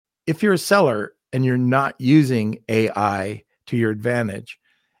if you're a seller and you're not using AI to your advantage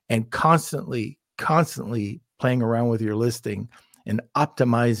and constantly playing around with your listing and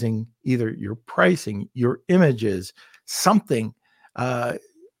optimizing either your pricing, your images, something,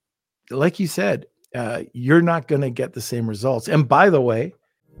 like you said, you're not going to get the same results. And by the way,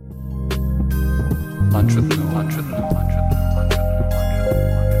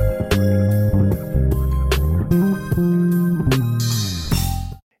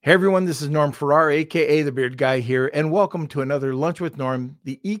 Hey everyone, this is Norm Farrar, aka the Beard Guy here, and welcome to another Lunch with Norm,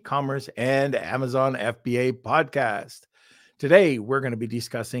 the e-commerce and Amazon FBA podcast. Today, we're going to be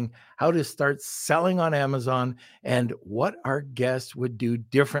discussing how to start selling on Amazon and what our guests would do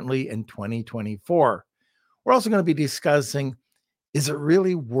differently in 2024. We're also going to be discussing, is it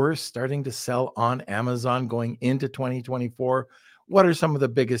really worth starting to sell on Amazon going into 2024? What are some of the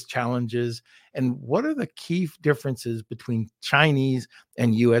biggest challenges? And what are the key differences between Chinese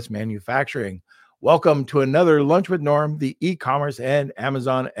and U.S. manufacturing? Welcome to another Lunch with Norm, the e-commerce and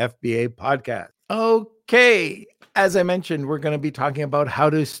Amazon FBA podcast. Okay, as I mentioned, we're going to be talking about how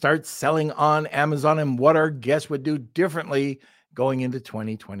to start selling on Amazon and what our guests would do differently going into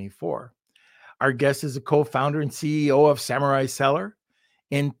 2024. Our guest is a co-founder and CEO of Samurai Seller.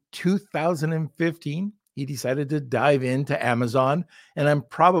 In 2015, he decided to dive into Amazon, and I'm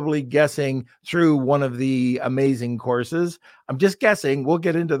probably guessing through one of the amazing courses. I'm just guessing. We'll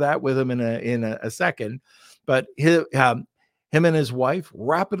get into that with him in a second. But him and his wife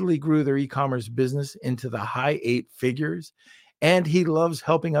rapidly grew their e-commerce business into the high 8 figures, and he loves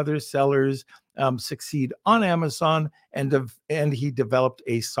helping other sellers succeed on Amazon. And he developed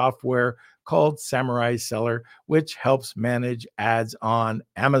a software called Samurai Seller, which helps manage ads on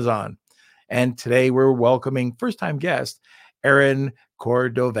Amazon. And today we're welcoming first-time guest, Aaron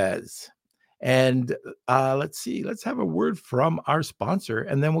Cordovez. And let's have a word from our sponsor,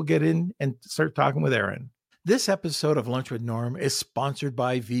 and then we'll get in and start talking with Aaron. This episode of Lunch with Norm is sponsored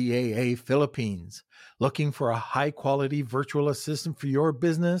by VAA Philippines. Looking for a high-quality virtual assistant for your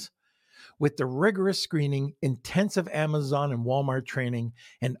business? With the rigorous screening, intensive Amazon and Walmart training,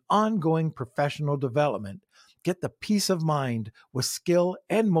 and ongoing professional development, get the peace of mind with skill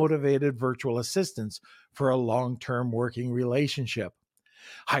and motivated virtual assistants for a long-term working relationship.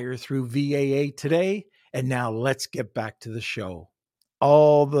 Hire through VAA today, and now let's get back to the show.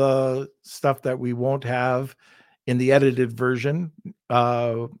 All the stuff that we won't have in the edited version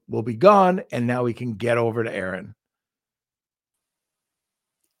will be gone, and now we can get over to Aaron.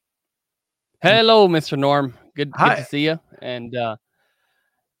 Hello, Mr. Norm. Good to see you. And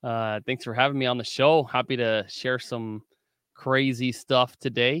thanks for having me on the show. Happy to share some crazy stuff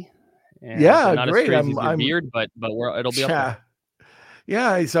today. And not great. As crazy as your beard, but it'll be up there.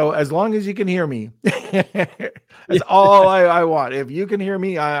 Yeah. So as long as you can hear me, that's all I want. If you can hear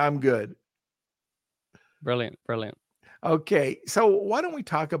me, I'm good. Brilliant. Okay, so why don't we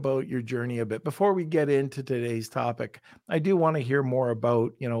talk about your journey a bit before we get into today's topic? I do want to hear more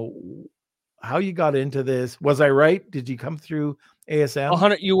about, how you got into this. Was I right? Did you come through ASM?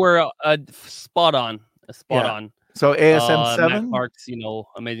 100. You were spot on. On. So ASM 7? Matt Clark's,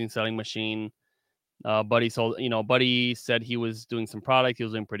 amazing selling machine. Buddy sold, Buddy said he was doing some product. He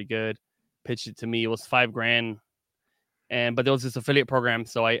was doing pretty good. Pitched it to me. It was $5,000. But there was this affiliate program.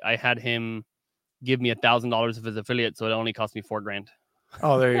 So I had him give me $1,000 of his affiliate. So it only cost me $4,000.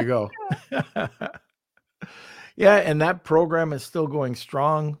 Oh, there you go. Yeah, and that program is still going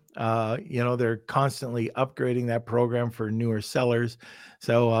strong. They're constantly upgrading that program for newer sellers.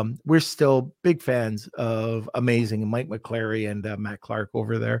 So we're still big fans of Amazing Mike McClary and Matt Clark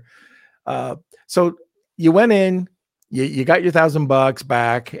over there. So you went in, you got your $1,000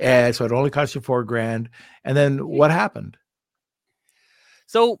 back, and so it only cost you $4,000. And then what happened?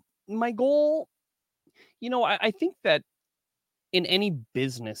 So my goal, I think that in any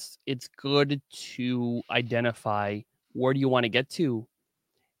business, it's good to identify where do you want to get to.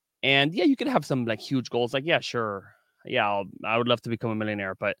 And you can have some huge goals. Sure. Yeah, I would love to become a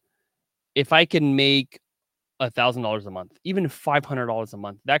millionaire. But if I can make $1,000 a month, even $500 a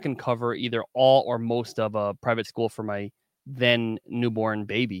month, that can cover either all or most of a private school for my then newborn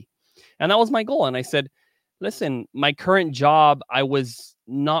baby. And that was my goal. And I said, listen, my current job, I was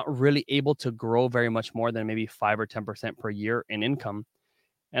not really able to grow very much more than maybe 5 or 10% per year in income.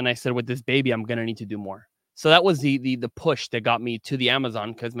 And I said, with this baby, I'm going to need to do more. So that was the push that got me to the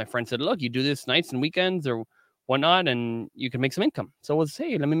Amazon, because my friend said, look, you do this nights and weekends or whatnot, and you can make some income. So it was,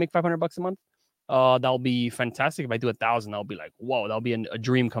 hey, let me make $500 a month. That'll be fantastic. If I do 1,000, I'll be like, whoa, that'll be a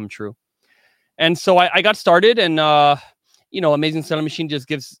dream come true. And so I got started, and Amazing Selling Machine just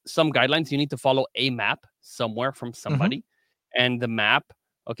gives some guidelines. You need to follow a map somewhere from somebody. And the map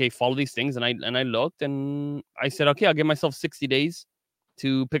okay, follow these things. And I looked and I said, okay, I'll give myself 60 days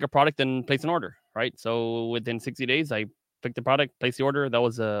to pick a product and place an order. Right. So within 60 days, I picked the product, placed the order. That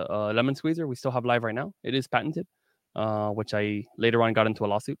was a lemon squeezer. We still have live right now. It is patented, which I later on got into a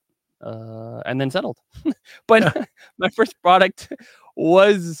lawsuit and then settled. But my first product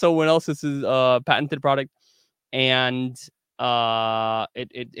was someone else's patented product, and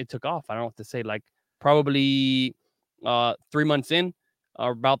it took off. I don't know what to say. Like probably 3 months in,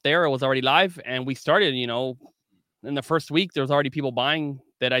 about there, it was already live, and we started. In the first week, there was already people buying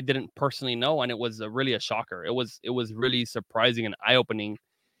that I didn't personally know, and it was really a shocker. It was really surprising and eye opening,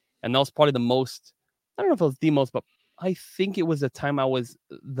 and that was probably the most. I don't know if it was the most, but I think it was the time I was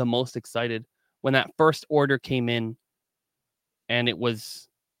the most excited when that first order came in, and it was,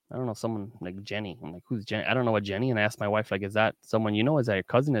 I don't know, someone like Jenny. I'm like, who's Jenny? I don't know what Jenny. And I asked my wife, like, is that someone you know? Is that your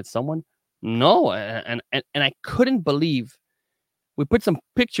cousin? It's someone? No. And I couldn't believe we put some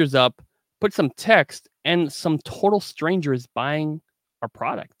pictures up, put some text, and some total strangers buying our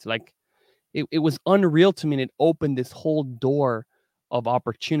product. Like it was unreal to me. And it opened this whole door of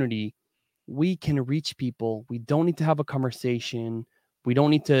opportunity. We can reach people. We don't need to have a conversation. We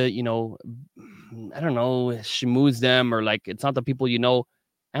don't need to, I don't know, schmooze them, or like, it's not the people,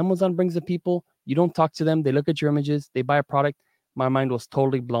 Amazon brings the people. You don't talk to them. They look at your images. They buy a product. My mind was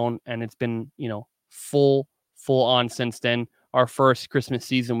totally blown, and it's been, full on since then. Our first Christmas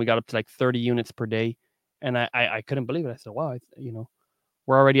season, we got up to like 30 units per day, and I couldn't believe it. I said, wow,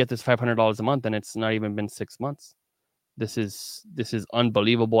 we're already at this $500 a month, and it's not even been 6 months. This is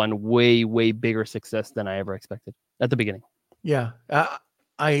unbelievable, and way, way bigger success than I ever expected at the beginning. Yeah.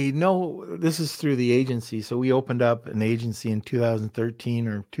 I know this is through the agency. So we opened up an agency in 2013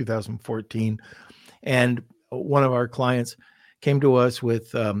 or 2014. And one of our clients came to us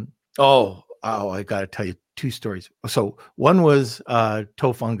with, I got to tell you 2 stories. So one was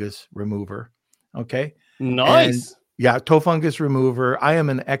toe fungus remover. Okay. Nice. And toe fungus remover. I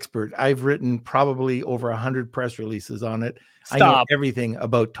am an expert. I've written probably over 100 press releases on it. Stop. I know everything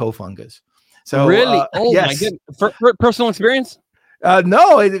about toe fungus. So really? Yes. My goodness. For personal experience?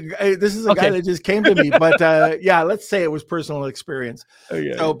 No, this is a guy that just came to me, but let's say it was personal experience.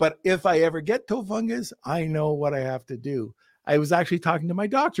 Okay. So, but if I ever get toe fungus, I know what I have to do. I was actually talking to my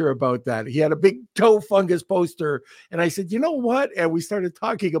doctor about that. He had a big toe fungus poster, and I said, you know what? And we started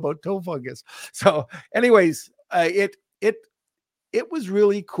talking about toe fungus. So anyways, it was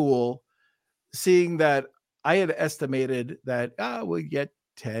really cool seeing that. I had estimated that we'd get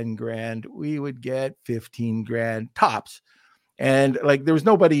 10 grand, we would get 15 grand tops. And like, there was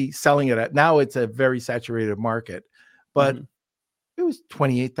nobody selling it at. Now it's a very saturated market, but it was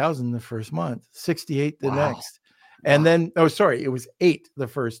 28,000 the first month, 68 the next. And then, it was 8 the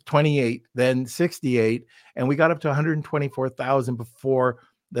first, 28, then 68. And we got up to 124,000 before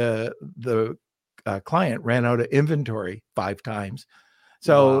the client ran out of inventory 5 times.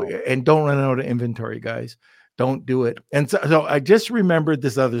 So, and don't run out of inventory, guys. Don't do it. And so I just remembered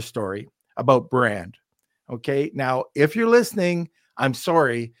this other story about brand. Okay. Now, if you're listening, I'm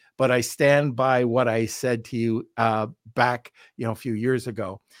sorry, but I stand by what I said to you back, a few years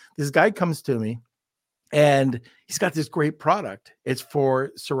ago. This guy comes to me and he's got this great product. It's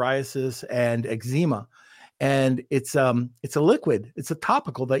for psoriasis and eczema. And it's a liquid. It's a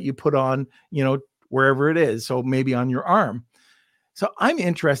topical that you put on, wherever it is. So maybe on your arm. So I'm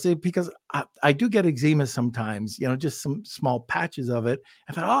interested because I do get eczema sometimes, just some small patches of it.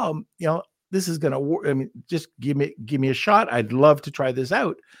 I thought, this is going to work. I mean, just give me a shot. I'd love to try this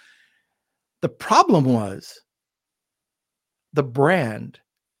out. The problem was the brand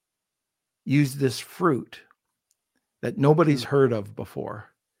used this fruit that nobody's heard of before.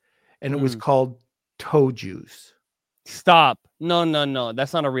 And it was called toe juice. Stop. No.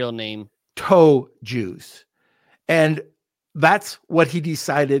 That's not a real name. Toe juice. And that's what he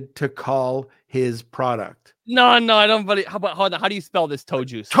decided to call his product. No, I don't believe. How do you spell this toe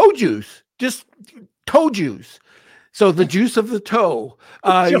juice? Toe juice. Just toe juice. So the juice of the toe.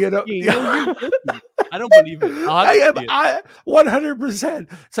 I don't believe it. I am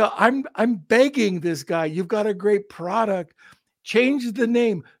 100%. So I'm begging this guy. You've got a great product. Change the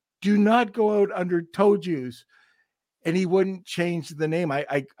name. Do not go out under toe juice. And he wouldn't change the name.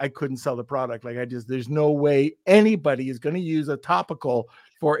 I couldn't sell the product. There's no way anybody is going to use a topical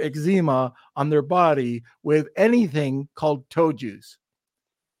for eczema on their body with anything called toe juice.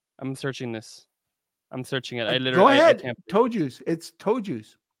 I'm searching this. I'm searching it. Go ahead. Toe juice. It's toe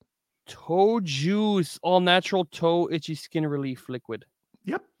juice. Toe juice. All natural toe itchy skin relief liquid.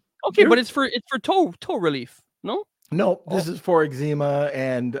 Yep. Okay, but it's for toe relief. No? No, this is for eczema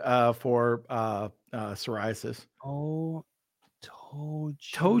and for psoriasis. Oh, toe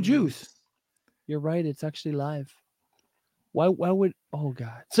Toe juice. You're right. It's actually live. Why would? Oh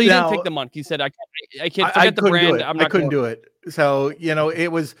God! So you didn't Now, take the monk. You said I can't I forget the couldn't do brand. it. I'm I not couldn't going. do it. So,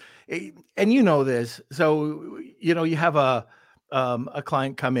 and you know this. So, you have a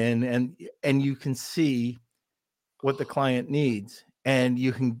client come in and you can see what the client needs and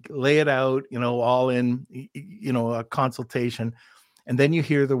you can lay it out, all in, a consultation. And then you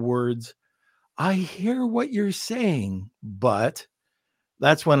hear the words, I hear what you're saying, but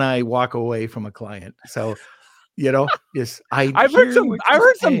that's when I walk away from a client. So, yes, I I've heard hear what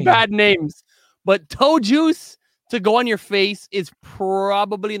you're some saying. bad names, but toe juice to go on your face is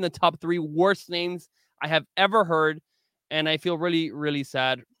probably in the top 3 worst names I have ever heard, and I feel really, really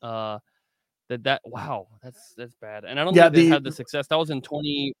sad. Wow, that's bad, and I don't think they had the success. That was in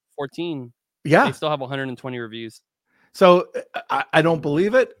 2014. Yeah, They still have 120 reviews. So I don't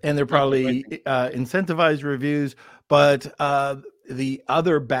believe it, and they're Not the right probably thing. incentivized reviews. But the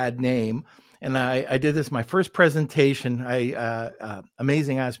other bad name, and I did this my first presentation.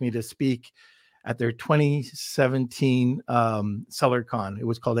 Amazing asked me to speak at their 2017 SellerCon. It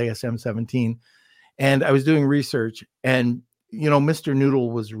was called ASM 17, and I was doing research, and Mr.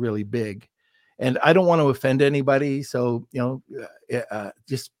 Noodle was really big, and I don't want to offend anybody, so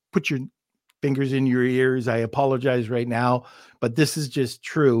just put your fingers in your ears. I apologize right now, but this is just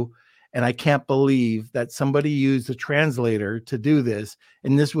true. And I can't believe that somebody used a translator to do this.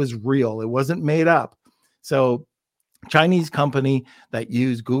 And this was real. It wasn't made up. So Chinese company that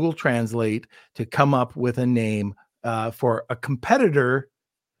used Google Translate to come up with a name for a competitor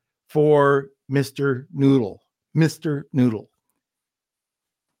for Mr. Noodle. Mr. Noodle.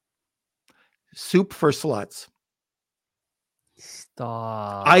 Soup for sluts.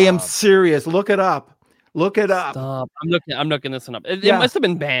 Stop. I am serious. Look it up. Look it up. Stop. I'm looking this one up. It must have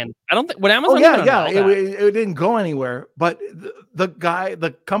been banned. I don't think when Amazon. It didn't go anywhere. But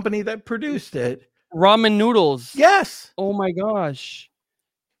the company that produced it, ramen noodles. Yes. Oh my gosh.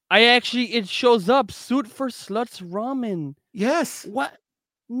 It shows up. Suit for Sluts ramen. Yes. What?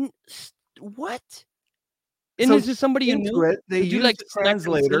 What? And so is this somebody you knew? They Did you like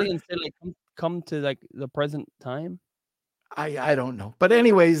translator and say like come to like the present time? I don't know. But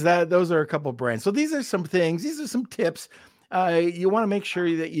anyways, those are a couple brands. So these are some things. These are some tips. You want to make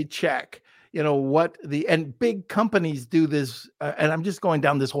sure that you check, what and big companies do this. And I'm just going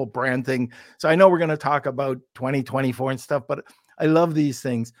down this whole brand thing. So I know we're going to talk about 2024 and stuff, but I love these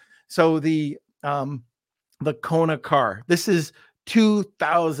things. So the Kona car, this is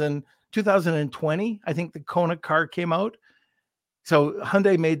 2020. I think the Kona car came out. So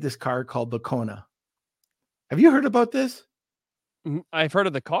Hyundai made this car called the Kona. Have you heard about this? I've heard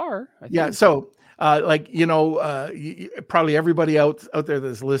of the car. Yeah. So, probably everybody out there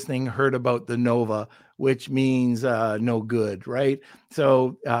that's listening heard about the Nova, which means no good, right?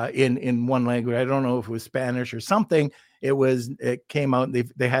 So, in one language, I don't know if it was Spanish or something. It came out.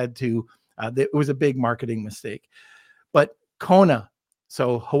 And they had to. It was a big marketing mistake. But Kona,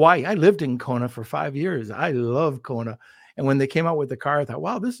 so Hawaii. I lived in Kona for 5 years. I love Kona, and when they came out with the car, I thought,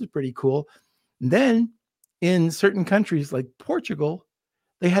 wow, this is pretty cool. And then in certain countries like Portugal,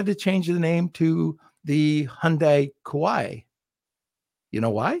 they had to change the name to the Hyundai Kauai. You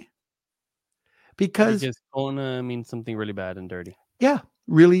know why? Because Kona means something really bad and dirty. Yeah,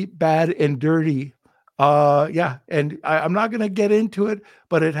 really bad and dirty. And I'm not going to get into it,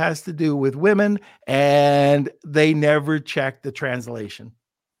 but it has to do with women, and they never check the translation.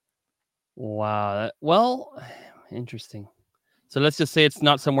 Wow. Well, interesting. So let's just say it's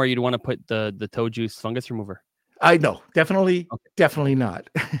not somewhere you'd want to put the toe juice fungus remover. I know, definitely not.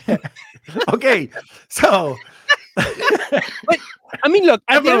 Okay, so. But I mean, look,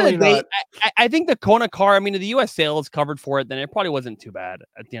 at the end of the day, I think the Kona car, I mean, the U.S. sales covered for it, then it probably wasn't too bad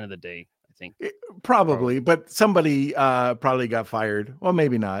at the end of the day, I think. Probably, but somebody probably got fired. Well,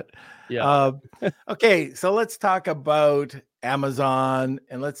 maybe not. Yeah. Okay, so let's talk about Amazon,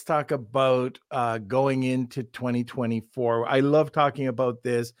 and let's talk about going into 2024. I love talking about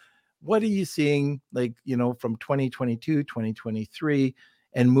this. What are you seeing, from 2022, 2023,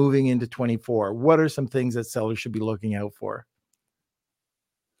 and moving into 24? What are some things that sellers should be looking out for?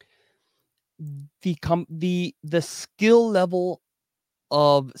 The skill level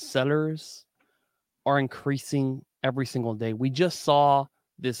of sellers are increasing every single day. We just saw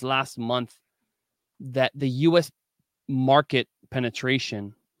this last month that the U.S. market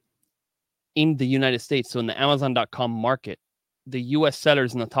penetration in the United States, so in the Amazon.com market, the U.S.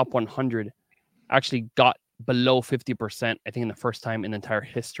 sellers in the top 100 actually got below 50%, I think, in the first time in the entire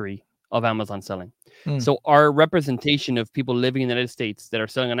history of Amazon selling. So our representation of people living in the United States that are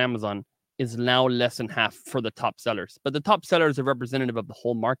selling on Amazon is now less than half for the top sellers. But the top sellers are representative of the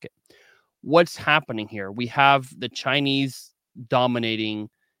whole market. What's happening here? We have the Chinese dominating,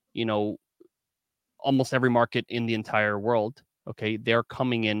 almost every market in the entire world. Okay, they're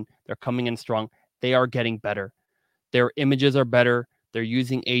coming in strong. They are getting better. Their images are better. They're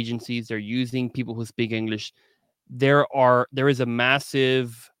using agencies. They're using people who speak English. There is a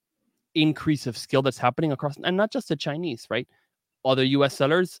massive increase of skill that's happening across, and not just the Chinese, right? Other US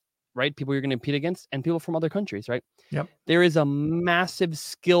sellers, right? People you're going to compete against, and people from other countries, right? Yep. There is a massive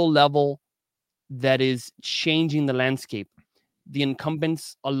skill level that is changing the landscape. The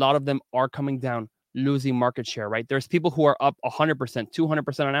incumbents, a lot of them are coming down, losing market share, right? There's people who are up 100%,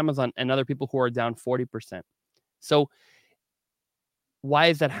 200% on Amazon, and other people who are down 40%. So why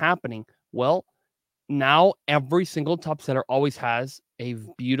is that happening? Well, now every single top seller always has a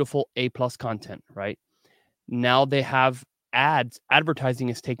beautiful A+ content, right? Now they have ads. Advertising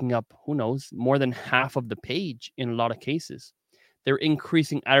is taking up, who knows, more than half of the page in a lot of cases. They're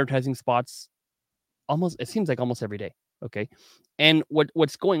increasing advertising spots it seems like almost every day. Okay. And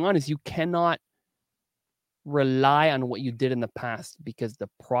what's going on is you cannot rely on what you did in the past, because the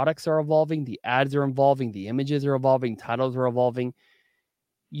products are evolving, the ads are evolving, the images are evolving, titles are evolving.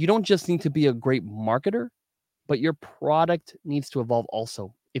 You don't just need to be a great marketer, but your product needs to evolve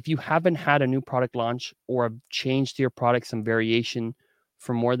also. If you haven't had a new product launch or a change to your product, some variation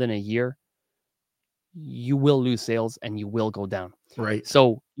for more than a year, you will lose sales and you will go down. Right.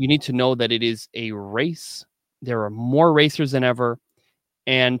 So you need to know that it is a race. There are more racers than ever.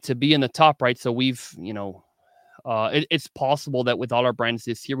 And to be in the top, right? So we've, it's possible that with all our brands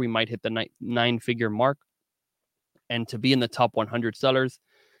this year, we might hit the nine-figure mark. And to be in the top 100 sellers,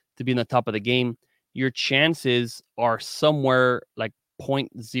 to be in the top of the game, your chances are somewhere like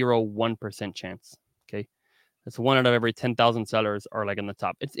 0.01% chance. Okay. That's 1 out of every 10,000 sellers are like in the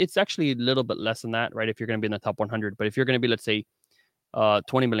top. It's actually a little bit less than that, right? If you're going to be in the top 100, but if you're going to be, let's say,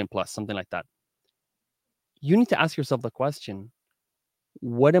 20 million plus, something like that, you need to ask yourself the question,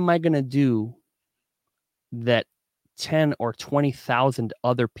 what am I going to do that 10 or 20,000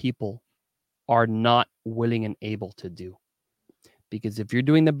 other people are not willing and able to do? Because if you're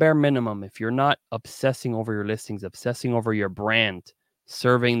doing the bare minimum, if you're not obsessing over your listings, obsessing over your brand,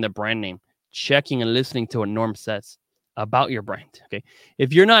 surveying the brand name, checking and listening to what Norm says about your brand, okay?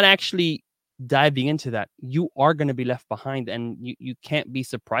 If you're not actually diving into that, you are going to be left behind, and you can't be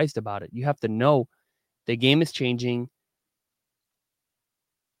surprised about it. You have to know the game is changing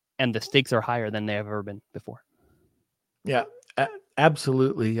and the stakes are higher than they've ever been before. Yeah,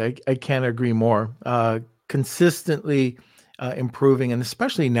 absolutely. I can't agree more. Consistently improving, and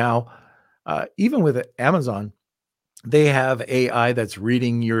especially now, even with Amazon, they have AI that's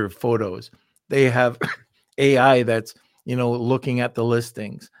reading your photos. They have AI that's looking at the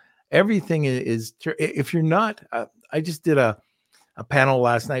listings. Everything is if you're not. I just did a panel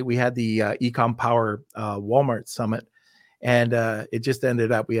last night. We had the Ecom Power Walmart Summit, and it just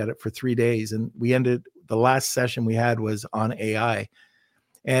ended up. We had it for 3 days, and the last session we had was on AI.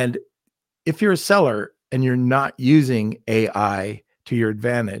 And if you're a seller and you're not using AI to your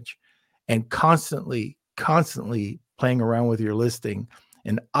advantage and constantly playing around with your listing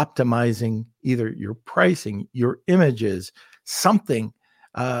and optimizing either your pricing, your images, something,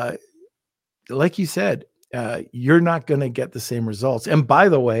 like you said, you're not going to get the same results. And by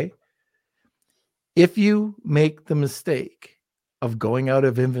the way, if you make the mistake of going out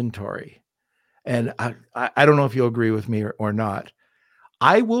of inventory, and I don't know if you'll agree with me or not,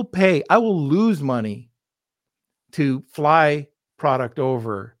 I will lose money to fly product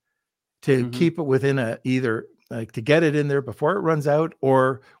over to keep it within either like to get it in there before it runs out,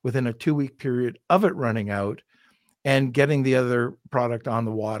 or within a 2-week period of it running out and getting the other product on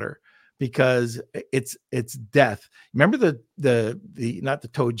the water, because it's death. Remember the not the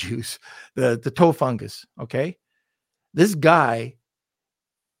toe juice, the toe fungus. Okay. This guy,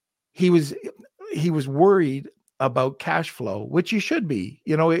 he was worried about cash flow, which you should be.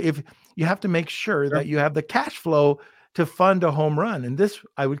 If you have to make sure that you have the cash flow to fund a home run, and this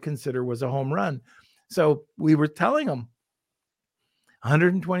I would consider was a home run. So we were telling him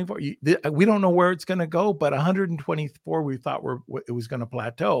 124. We don't know where it's going to go, but 124 we thought it was going to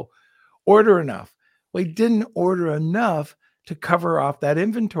plateau. Order enough. We didn't order enough to cover off that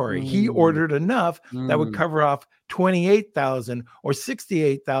inventory. He ordered enough that would cover off 28,000 or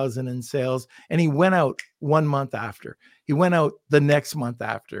 68,000 in sales, and he went out 1 month after. He went out the next month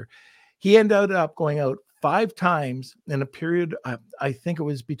after. He ended up going out 5 times in a period, I think it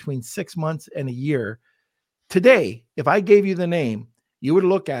was between 6 months and a year. Today, if I gave you the name, you would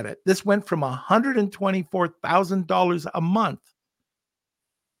look at it. This went from $124,000 a month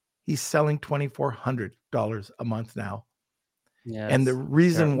He's selling $2,400 a month now. Yeah, And the it's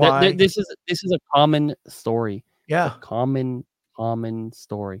reason terrible. why, This is a common story. It's a yeah, common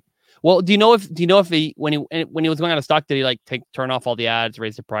story. Well, do you know if he when he was going out of stock, did he like turn off all the ads,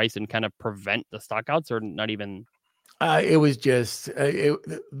 raise the price, and kind of prevent the stockouts, or not even? it was just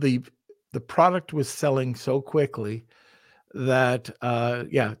the product was selling so quickly that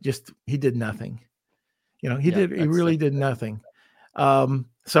just he did nothing. He Yeah, really did nothing.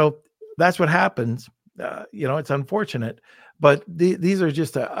 So that's what happens. It's unfortunate, but these are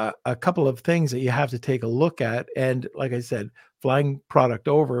just a couple of things that you have to take a look at. And like I said, flying product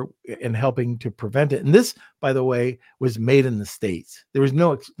over and helping to prevent it. And this, by the way, was made in the States. There was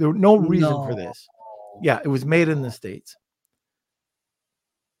no reason for no. this. Yeah, it was made in the States.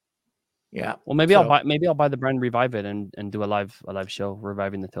 Yeah. Well, maybe I'll buy the brand, revive it, and do a live show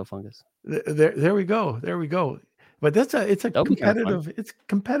reviving the toe fungus. There we go. There we go. But it's That would be kind of fun. it's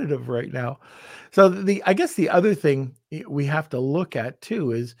competitive right now. So I guess the other thing we have to look at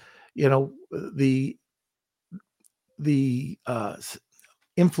too is, the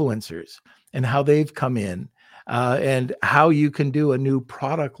influencers and how they've come in, and how you can do a new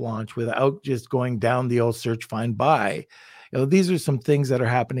product launch without just going down the old search, find, buy. These are some things that are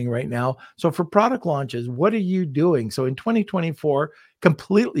happening right now. So for product launches, what are you doing? So in 2024,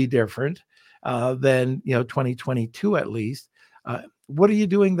 completely different than 2022 at least. What are you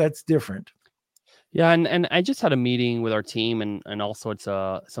doing that's different? Yeah, and I just had a meeting with our team, and also it's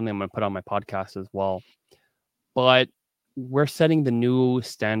something I'm going to put on my podcast as well. But we're setting the new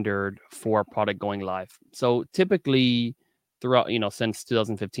standard for product going live. So typically throughout, since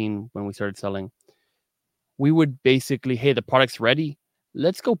 2015 when we started selling, we would basically, hey, the product's ready.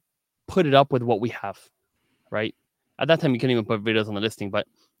 Let's go put it up with what we have, right? At that time, you couldn't even put videos on the listing, but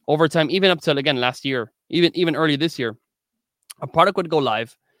over time, even up till again last year, even early this year, a product would go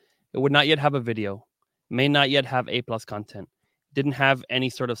live. It would not yet have a video, may not yet have A+ content, didn't have any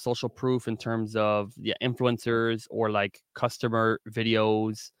sort of social proof in terms of influencers or like customer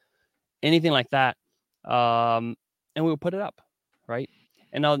videos, anything like that. And we would put it up, right?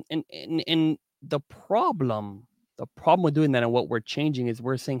 And now, and the problem with doing that and what we're changing is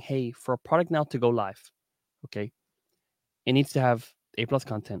we're saying, hey, for a product now to go live, okay, it needs to have A+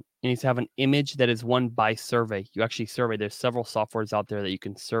 content. It needs to have an image that is won by survey. You actually survey. There's several softwares out there that you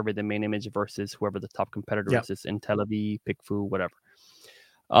can survey the main image versus whoever the top competitor Yeah. is, IntelliView, PickFu, whatever.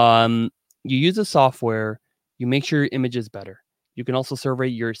 You use a software. You make sure your image is better. You can also survey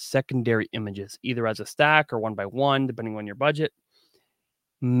your secondary images, either as a stack or one by one, depending on your budget.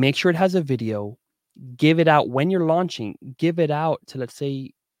 Make sure it has a video. Give it out when you're launching. Give it out to, let's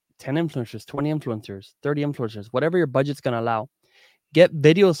say, 10 influencers, 20 influencers, 30 influencers, whatever your budget's going to allow. Get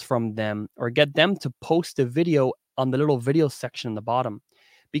videos from them or get them to post a video on the little video section in the bottom.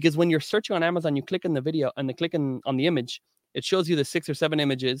 Because when you're searching on Amazon, you click on the video and on the image, it shows you the 6 or 7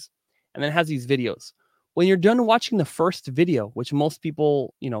 images and then it has these videos. When you're done watching the first video, which most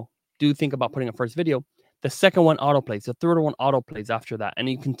people, do think about putting a first video, the second one autoplays, the third one autoplays after that, and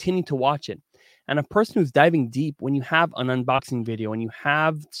you continue to watch it. And a person who's diving deep, when you have an unboxing video and you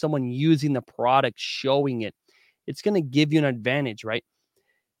have someone using the product, showing it, it's going to give you an advantage, right?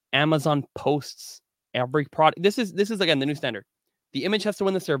 Amazon posts every product. This is again the new standard. The image has to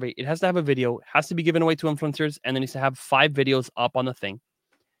win the survey. It has to have a video. It has to be given away to influencers, and then needs to have 5 videos up on the thing.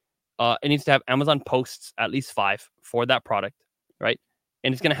 It needs to have Amazon posts, at least 5 for that product, right?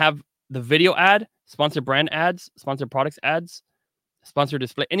 And it's going to have the video ad, sponsored brand ads, sponsored products ads, sponsored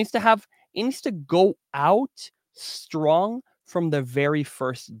display. It needs to go out strong from the very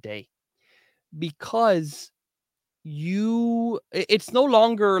first day, because it's no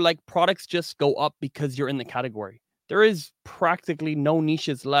longer like products just go up because you're in the category. There is practically no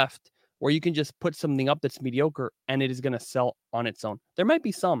niches left where you can just put something up that's mediocre and it is going to sell on its own. There might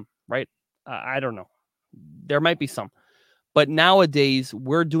be some, right? I don't know. There might be some. But nowadays,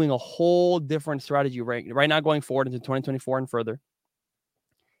 we're doing a whole different strategy right now going forward into 2024 and further.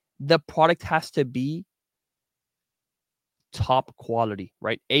 The product has to be top quality,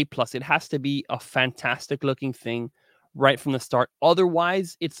 right? A+. It has to be a fantastic looking thing right from the start.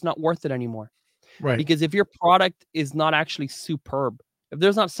 Otherwise, it's not worth it anymore. Right. Because if your product is not actually superb, if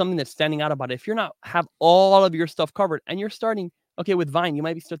there's not something that's standing out about it, if you're not have all of your stuff covered and you're starting, okay, with Vine, you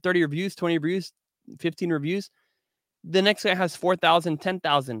might be 30 reviews, 20 reviews, 15 reviews. The next guy has 4,000,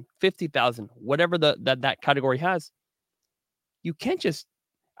 10,000, 50,000, whatever that category has. You can't just,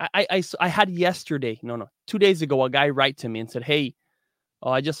 I had yesterday, 2 days ago, a guy write to me and said, hey,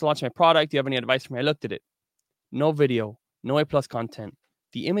 I just launched my product. Do you have any advice for me? I looked at it. No video, no A+ content.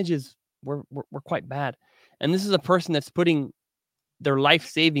 The images were quite bad. And this is a person that's putting their life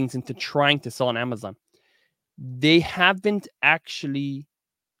savings into trying to sell on Amazon. They haven't actually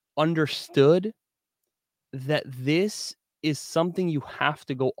understood that this is something you have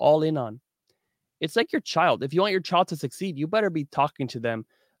to go all in on. It's like your child. If you want your child to succeed, you better be talking to them,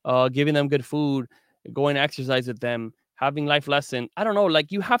 giving them good food, going to exercise with them, having life lesson. I don't know.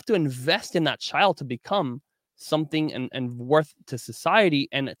 Like, you have to invest in that child to become something and worth to society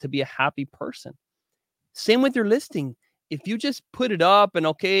and to be a happy person. Same with your listing. If you just put it up and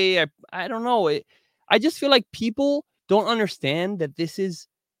okay, I don't know. I just feel like people don't understand that this is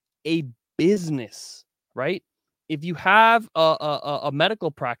a business, right? If you have a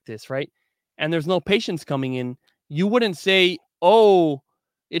medical practice, right, and there's no patients coming in, you wouldn't say, "Oh,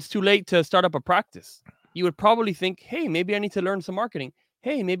 it's too late to start up a practice." You would probably think, "Hey, maybe I need to learn some marketing.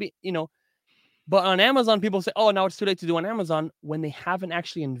 Hey, maybe, you know." But on Amazon, people say, "Oh, now it's too late to do on Amazon," when they haven't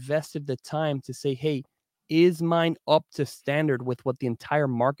actually invested the time to say, "Hey, is mine up to standard with what the entire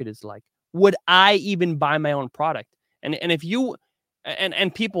market is like? Would I even buy my own product?" And if you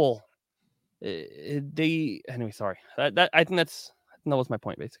and people they anyway, sorry. That I think that was my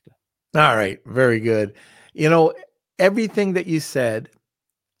point basically. All right, very good. You know, everything that you said,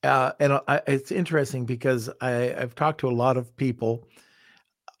 it's interesting because I've talked to a lot of people.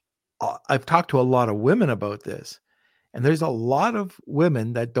 I've talked to a lot of women about this, and there's a lot of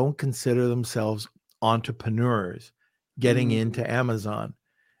women that don't consider themselves entrepreneurs getting into Mm, Amazon.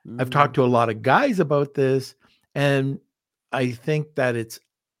 I've talked mm, to a lot of guys about this, and I think that it's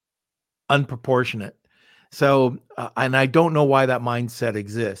unproportionate. So, and I don't know why that mindset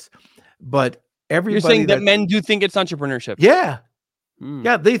exists, but you're everybody saying that that, men do think it's entrepreneurship? yeah, Mm,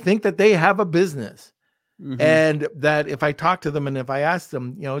 yeah, they think that they have a business. mhm, And that if I talk to them and if I ask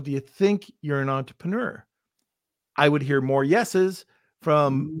them, do you think you're an entrepreneur? I would hear more yeses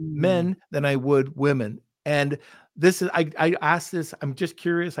from mm, men than I would women. And this is, I ask this, I'm just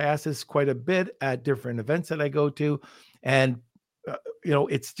curious. I ask this quite a bit at different events that I go to. And,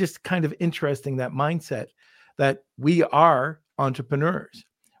 it's just kind of interesting, that mindset that we are entrepreneurs.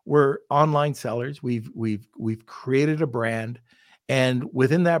 We're online sellers. We've created a brand. And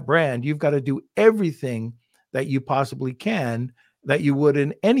within that brand, you've got to do everything that you possibly can that you would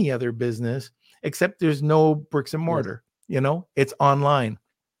in any other business, except there's no bricks and yes, mortar, it's online.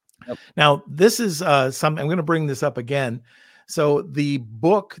 yep, Now, this is something I'm going to bring this up again. So the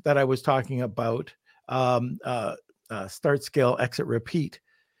book that I was talking about, um, uh, Start, Scale, Exit, Repeat,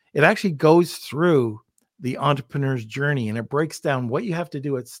 it actually goes through the entrepreneur's journey, and it breaks down what you have to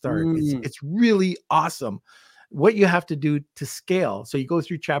do at start. It's mm, it's really awesome what you have to do to scale. So you go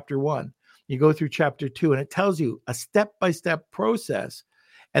through chapter 1, you go through chapter 2, and it tells you a step-by-step process.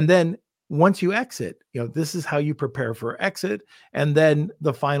 And then once you exit, this is how you prepare for exit. And then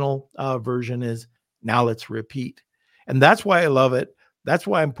the final version is, now let's repeat. And that's why I love it. That's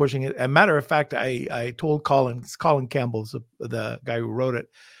why I'm pushing it. As a matter of fact, I told Colin Campbell's the guy who wrote it.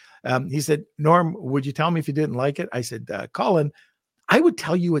 He said, Norm, would you tell me if you didn't like it? I said, Colin, I would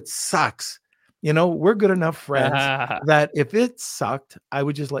tell you it sucks. We're good enough friends that if it sucked, I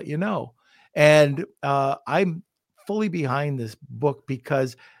would just let you know. And I'm fully behind this book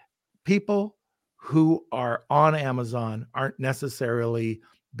because people who are on Amazon aren't necessarily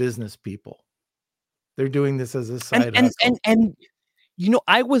business people. They're doing this as a and side and and hustle. and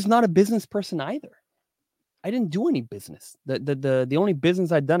I was not a business person either. I didn't do any business. The only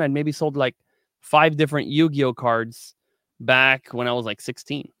business I'd done, I'd maybe sold like 5 different Yu-Gi-Oh cards back when I was like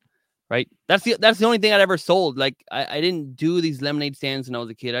 16. Right? That's the only thing I'd ever sold. Like, I didn't do these lemonade stands when I was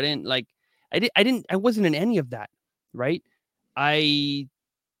a kid. I wasn't in any of that. Right? I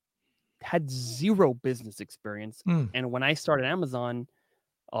had zero business experience. Hmm. And when I started Amazon,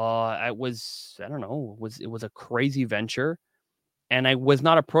 I don't know, it was a crazy venture. And I was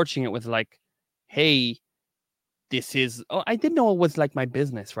not approaching it with like, hey, I didn't know it was like my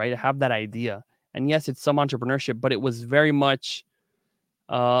business, right? I have that idea. And yes, it's some entrepreneurship, but it was very much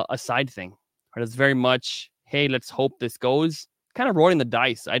a side thing. Right? It's very much, hey, let's hope this goes. Kind of rolling the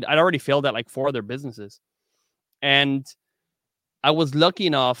dice. I'd already failed at like 4 other businesses. And I was lucky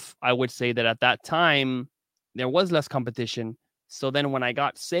enough, I would say, that at that time, there was less competition. So then when I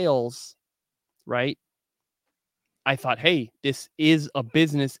got sales, right, I thought, hey, this is a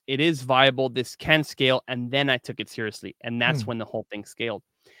business. It is viable. This can scale. And then I took it seriously. And Hmm. that's when the whole thing scaled.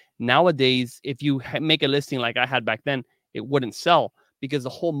 Nowadays, if you make a listing like I had back then, it wouldn't sell because the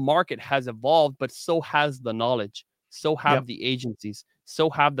whole market has evolved, but so has the knowledge. So have Yep. the agencies. So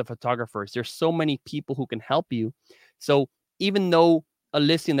have the photographers. There's so many people who can help you. So even though a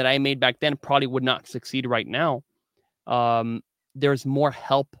listing that I made back then probably would not succeed right now, um, there's more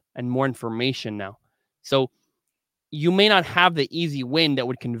help and more information now. So you may not have the easy win that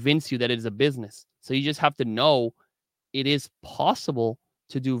would convince you that it is a business. So you just have to know it is possible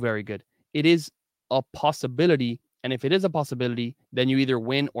to do very good. It is a possibility. And if it is a possibility, then you either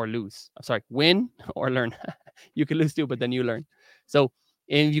win or lose. I'm sorry, win or learn. You can lose too, but then you learn. So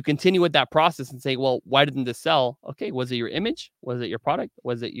if you continue with that process and say, well, why didn't this sell? Okay, was it your image? Was it your product?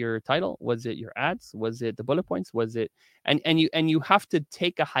 Was it your title? Was it your ads? Was it the bullet points? Was it and you have to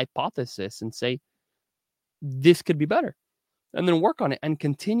take a hypothesis and say, this could be better. And then work on it and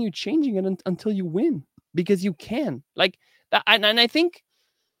continue changing it until you win, because you can. Like that, and I think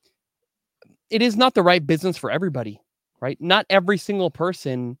it is not the right business for everybody, right? Not every single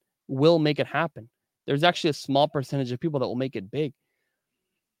person will make it happen. There's actually a small percentage of people that will make it big.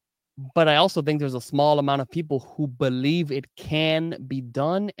 But I also think there's a small amount of people who believe it can be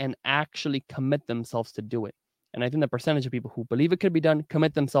done and actually commit themselves to do it. And I think the percentage of people who believe it could be done,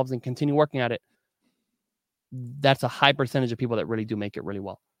 commit themselves, and continue working at it, that's a high percentage of people that really do make it really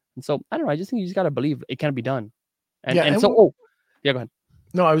well. And so I don't know. I just think you just got to believe it can be done. Yeah, And and so, oh, yeah, go ahead.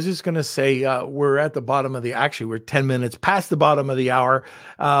 no, I was just going to say we're at the bottom of actually, we're 10 minutes past the bottom of the hour.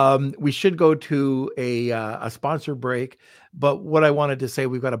 We should go to a sponsor break. But what I wanted to say,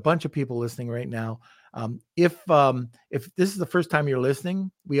 we've got a bunch of people listening right now. If this is the first time you're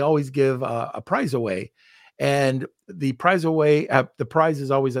listening, we always give a prize away. And the prize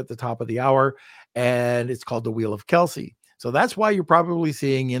is always at the top of the hour. And it's called the Wheel of Kelsey. So that's why you're probably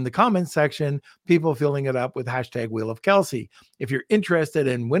seeing in the comments section people filling it up with hashtag Wheel of Kelsey. If you're interested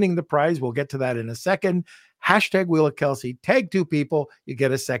in winning the prize, we'll get to that in a second. Hashtag Wheel of Kelsey, tag 2 people, you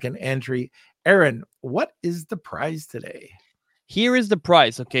get a second entry. Aaron, what is the prize today? Here is the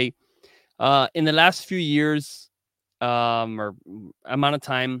prize, okay? In the last few years, or amount of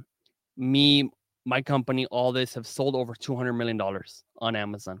time, my company, all this have sold over $200 million on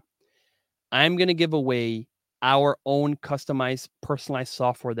Amazon. I'm going to give away our own customized, personalized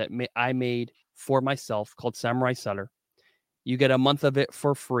software that I made for myself called Samurai Seller. You get a month of it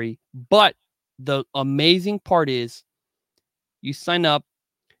for free. But the amazing part is you sign up,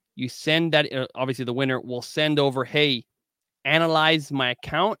 you send that, obviously the winner will send over, hey, analyze my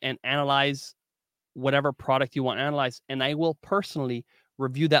account and analyze whatever product you want to analyze. And I will personally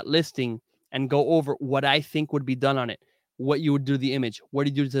review that listing and go over what I think would be done on it, what you would do to the image, what do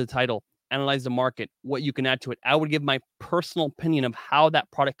you do to the title, analyze the market, what you can add to it. I would give my personal opinion of how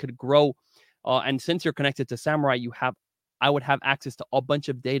that product could grow. And since you're connected to Samurai, I would have access to a bunch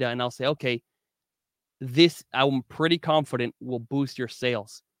of data, and I'll say, okay, this I'm pretty confident will boost your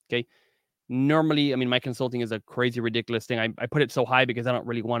sales. Okay. Normally, I mean, my consulting is a crazy, ridiculous thing. I put it so high because I don't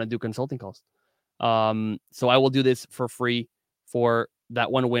really want to do consulting calls. So I will do this for free for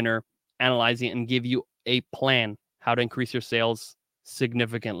that one winner, analyzing and give you a plan how to increase your sales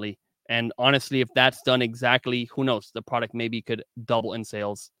significantly. And honestly, if that's done exactly, who knows, the product maybe could double in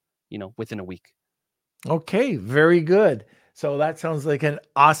sales, within a week. Okay, very good. So that sounds like an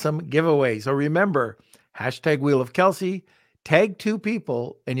awesome giveaway. So remember, hashtag Wheel of Kelsey, tag 2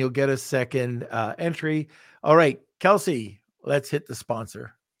 people, and you'll get a second entry. All right, Kelsey, let's hit the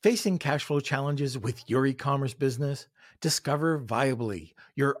sponsor. Facing cash flow challenges with your e-commerce business? Discover Viably,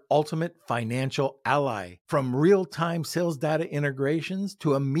 your ultimate financial ally. From real-time sales data integrations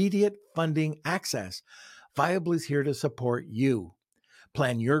to immediate funding access, Viably is here to support you.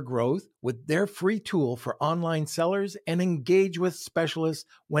 Plan your growth with their free tool for online sellers and engage with specialists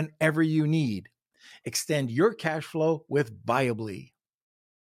whenever you need. Extend your cash flow with Viably.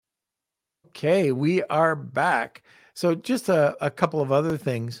 Okay, we are back. So just a couple of other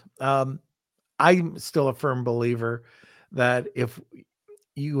things. I'm still a firm believer that if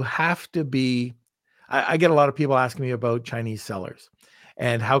you have to be, I get a lot of people asking me about Chinese sellers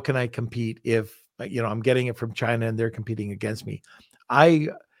and how can I compete if, I'm getting it from China and they're competing against me. I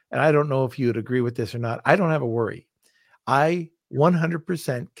don't know if you would agree with this or not. I don't have a worry. I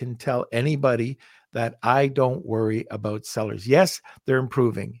 100% can tell anybody that I don't worry about sellers. Yes, they're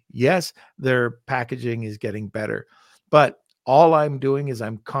improving. Yes, their packaging is getting better. But all I'm doing is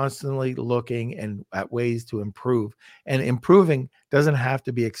I'm constantly looking at ways to improve. And improving doesn't have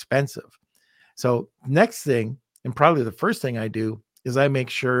to be expensive. So next thing, and probably the first thing I do, is I make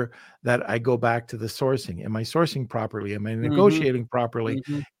sure that I go back to the sourcing. Am I sourcing properly? Am I negotiating properly?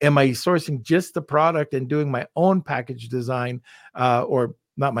 Mm-hmm. Am I sourcing just the product and doing my own package design, or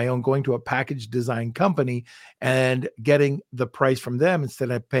not my own, going to a package design company and getting the price from them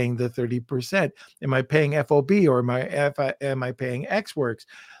instead of paying the 30%? Am I paying FOB or am I paying XWorks?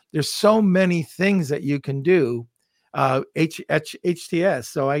 There's so many things that you can do. HTS.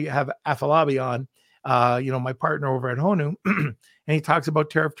 So I have Afalabi on, my partner over at Honu, and he talks about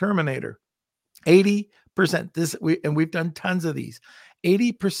Tariff Terminator. 80% We've done tons of these.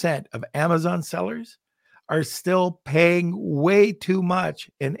 80% of Amazon sellers are still paying way too much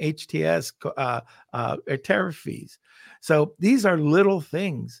in HTS tariff fees. So these are little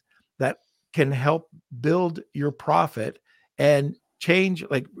things that can help build your profit and change.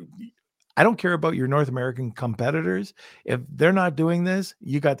 Like, I don't care about your North American competitors. If they're not doing this,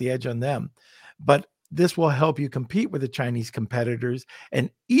 you got the edge on them. But this will help you compete with the Chinese competitors. And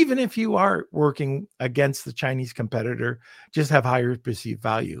even if you are working against the Chinese competitor, just have higher perceived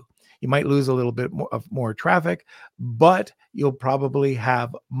value. You might lose a little bit more traffic, but you'll probably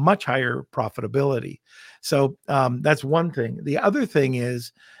have much higher profitability. So that's one thing. The other thing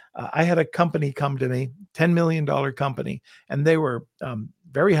is, I had a company come to me, $10 million company, and they were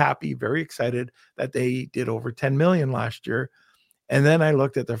very happy, very excited that they did over 10 million last year. And then I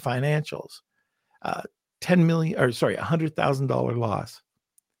looked at their financials. $100,000 loss.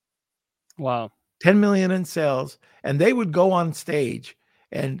 Wow. 10 million in sales. And they would go on stage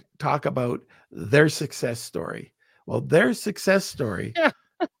and talk about their success story. Well, their success story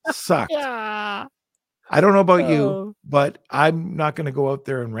sucked. Yeah. I don't know about you, but I'm not going to go out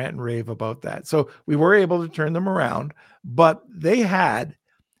there and rant and rave about that. So we were able to turn them around, but they had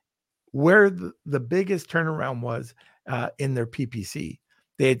where the biggest turnaround was in their PPC.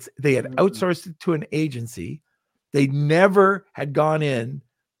 They had outsourced it to an agency. They never had gone in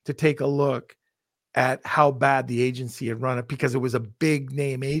to take a look at how bad the agency had run it because it was a big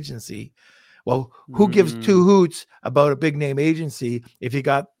name agency. Well, who gives two hoots about a big name agency if you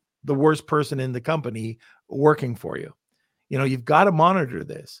got the worst person in the company working for you? You know, you've got to monitor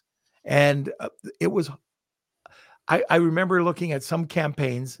this. And it was, I remember looking at some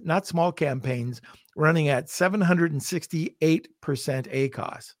campaigns, not small campaigns, running at 768%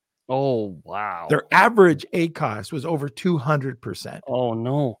 ACOS. Oh, wow. Their average ACOS was over 200%. Oh,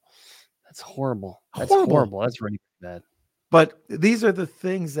 no. That's horrible. That's horrible. That's really bad. But these are the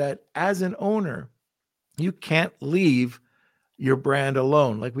things that, as an owner, you can't leave your brand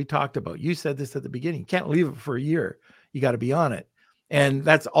alone. Like we talked about, you said this at the beginning, you can't leave it for a year. You got to be on it. And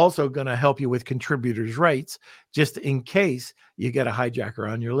that's also going to help you with contributors' rights, just in case you get a hijacker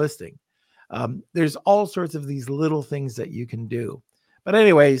on your listing. There's all sorts of these little things that you can do. But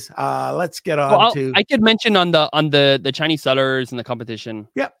anyways, let's get on to. I could mention on the Chinese sellers and the competition.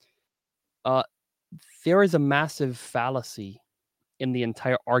 Yep. There is a massive fallacy in the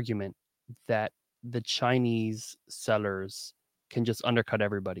entire argument that the Chinese sellers can just undercut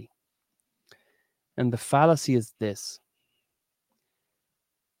everybody. And the fallacy is this.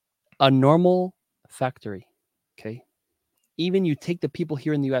 A normal factory, okay? Even you take the people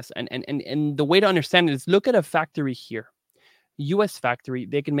here in the US, and the way to understand it is look at a factory here. US factory,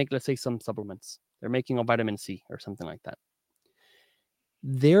 they can make, let's say, some supplements. They're making a vitamin C or something like that.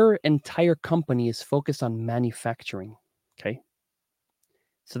 Their entire company is focused on manufacturing, okay?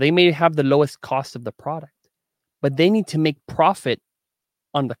 So they may have the lowest cost of the product, but they need to make profit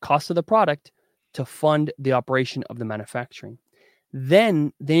on the cost of the product to fund the operation of the manufacturing.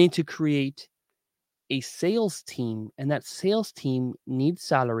 Then they need to create a sales team, and that sales team needs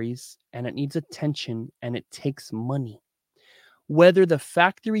salaries, and it needs attention, and it takes money. Whether the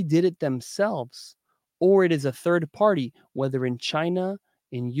factory did it themselves or it is a third party, whether in China,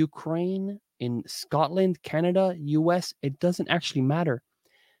 in Ukraine, in Scotland, Canada, US, it doesn't actually matter.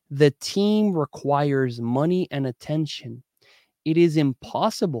 The team requires money and attention. It is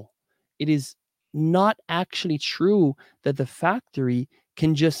impossible. It is not actually true that the factory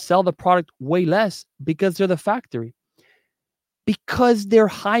can just sell the product way less because they're the factory. Because they're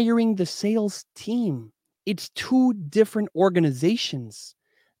hiring the sales team. It's two different organizations.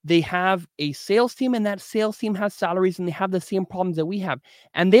 They have a sales team, and that sales team has salaries, and they have the same problems that we have.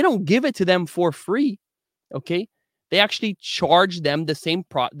 And they don't give it to them for free. Okay? They actually charge them the same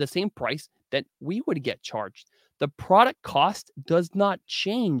price that we would get charged. The product cost does not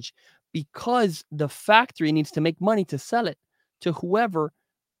change because the factory needs to make money to sell it to whoever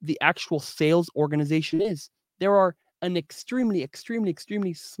the actual sales organization is. There are an extremely, extremely,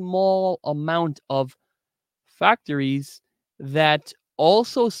 extremely small amount of factories that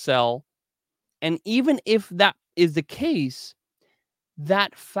also sell. And even if that is the case,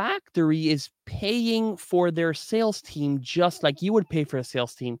 that factory is paying for their sales team just like you would pay for a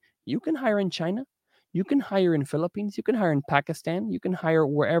sales team. You can hire in China. You can hire in Philippines. You can hire in Pakistan. You can hire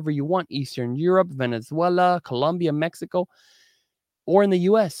wherever you want, Eastern Europe, Venezuela, Colombia, Mexico, or in the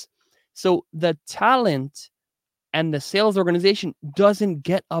US. So the talent and the sales organization doesn't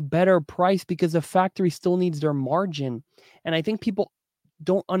get a better price because the factory still needs their margin. And I think people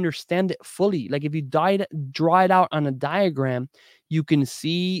don't understand it fully. Like if you draw it out on a diagram, you can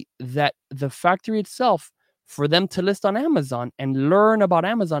see that the factory itself, for them to list on Amazon and learn about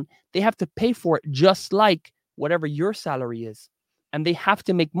Amazon, they have to pay for it just like whatever your salary is. And they have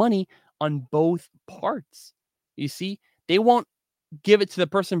to make money on both parts. You see, they won't give it to the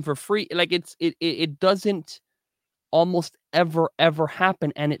person for free. Like it doesn't almost ever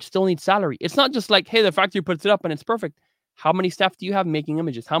happen, and it still needs salary. It's not just like, hey, the factory puts it up and it's perfect. How many staff do you have making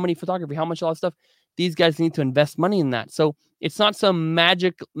images? How many photography? How much all that stuff? These guys need to invest money in that. So it's not some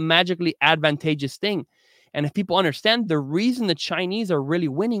magically advantageous thing. And if people understand, the reason the Chinese are really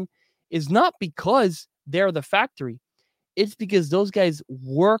winning is not because they're the factory. It's because those guys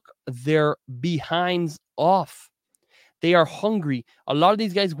work their behinds off. They are hungry. A lot of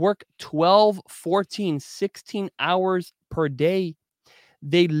these guys work 12, 14, 16 hours per day.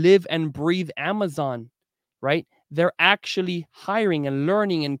 They live and breathe Amazon, right? They're actually hiring and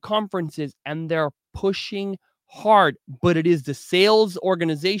learning in conferences, and they're pushing hard. But it is the sales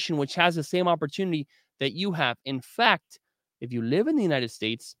organization which has the same opportunity that you have. In fact, if you live in the United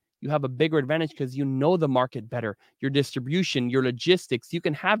States, you have a bigger advantage because you know the market better, your distribution, your logistics. You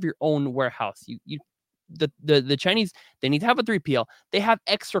can have your own warehouse. The Chinese, they need to have a 3PL. They have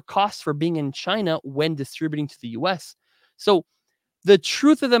extra costs for being in China when distributing to the US. So the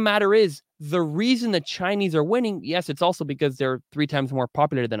truth of the matter is, the reason the Chinese are winning, yes, it's also because they're 3 times more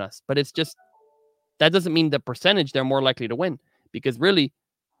popular than us. But it's just, that doesn't mean the percentage they're more likely to win, because really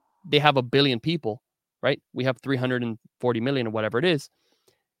they have 1 billion people, right? We have 340 million or whatever it is.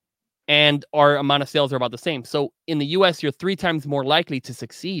 And our amount of sales are about the same. So in the US, you're 3 times more likely to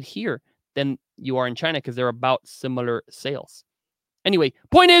succeed here than you are in China because they're about similar sales. Anyway,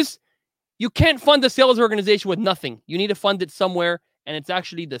 point is, you can't fund a sales organization with nothing. You need to fund it somewhere, and it's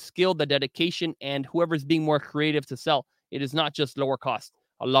actually the skill, the dedication, and whoever's being more creative to sell. It is not just lower cost.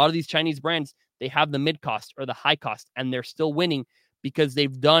 A lot of these Chinese brands, they have the mid cost or the high cost, and they're still winning because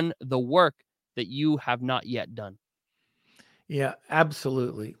they've done the work that you have not yet done. Yeah,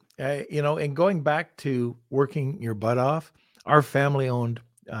 absolutely. And going back to working your butt off, our family owned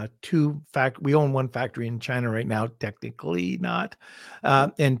we own one factory in China right now, technically not,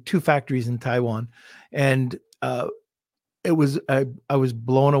 and 2 factories in Taiwan. And I was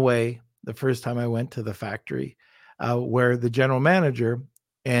blown away the first time I went to the factory, where the general manager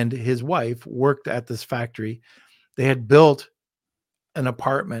and his wife worked at this factory. They had built an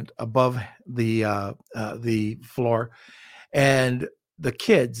apartment above the floor, and the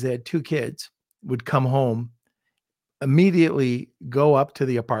kids, they had 2 kids, would come home, immediately go up to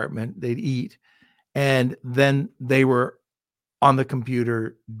the apartment, they'd eat, and then they were on the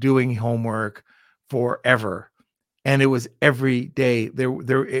computer doing homework forever. And it was every day.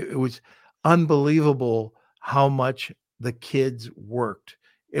 It was unbelievable how much the kids worked.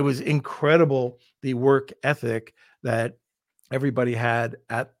 It was incredible, the work ethic that everybody had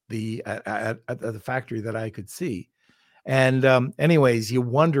at the factory that I could see. And anyways, you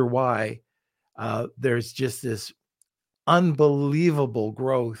wonder why there's just this unbelievable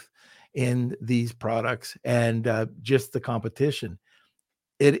growth in these products, and just the competition.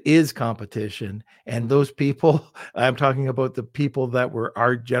 It is competition, and those people, I'm talking about the people that were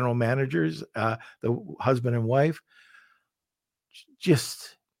our general managers, the husband and wife,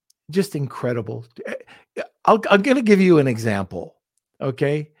 just incredible. I'm going to give you an example,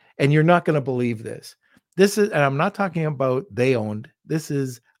 okay? And you're not going to believe this. And I'm not talking about they owned. This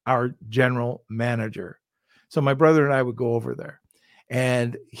is our general manager. So my brother and I would go over there,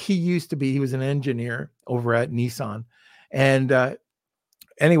 and he was an engineer over at Nissan, and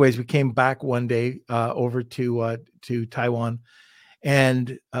anyways, we came back one day over to Taiwan,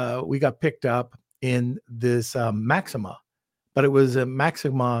 and we got picked up in this Maxima, but it was a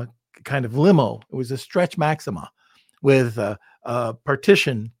Maxima kind of limo. It was a stretch Maxima with a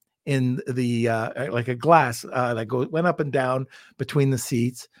partition in the like a glass that went up and down between the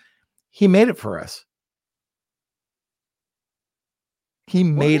seats. He made it for us. He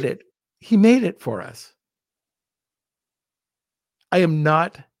made it. He made it for us. I am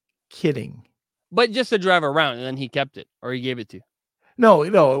not kidding. But just to drive around, and then he kept it, or he gave it to you. No,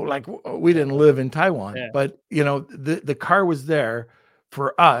 like we didn't live in Taiwan, Yeah. but the car was there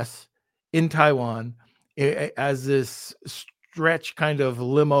for us in Taiwan as this stretch kind of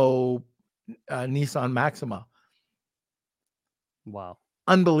limo Nissan Maxima. Wow.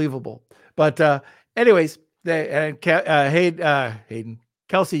 Unbelievable. But anyways, Hayden,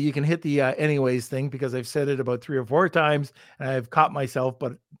 Kelsey, you can hit the anyways thing, because I've said it about 3 or 4 times and I've caught myself,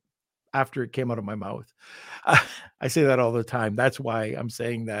 but after it came out of my mouth. I say that all the time. That's why I'm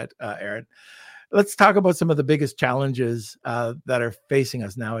saying that, Aaron. Let's talk about some of the biggest challenges that are facing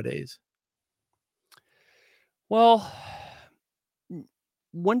us nowadays. Well,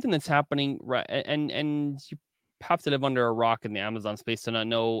 one thing that's happening, right, and you have to live under a rock in the Amazon space to not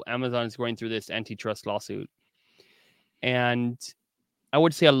know Amazon is going through this antitrust lawsuit. And I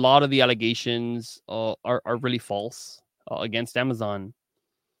would say a lot of the allegations are really false against Amazon.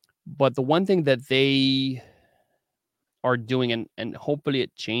 But the one thing that they are doing, and hopefully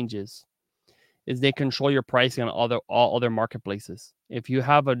it changes, is they control your pricing on all other marketplaces. If you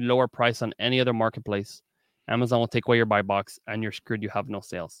have a lower price on any other marketplace, Amazon will take away your buy box and you're screwed. You have no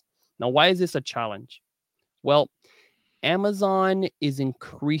sales. Now, why is this a challenge? Well, Amazon is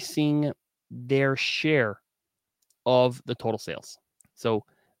increasing their share of the total sales. So,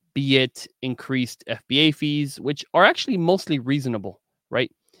 be it increased FBA fees, which are actually mostly reasonable,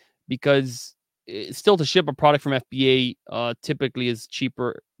 right? Because still to ship a product from FBA typically is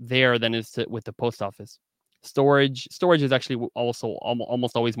cheaper there than is with the post office. Storage is actually also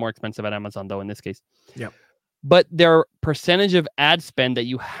almost always more expensive at Amazon, though, in this case. Yeah. But their percentage of ad spend that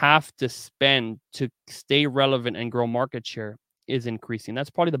you have to spend to stay relevant and grow market share is increasing. That's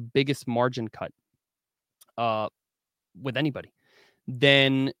probably the biggest margin cut with anybody.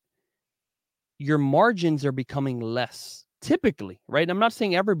 Then your margins are becoming less typically, right? I'm not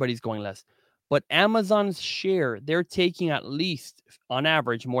saying everybody's going less, but Amazon's share, they're taking at least on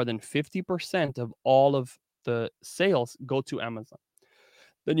average more than 50% of all of the sales go to Amazon.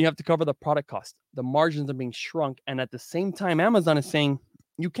 Then you have to cover the product cost. The margins are being shrunk. And at the same time, Amazon is saying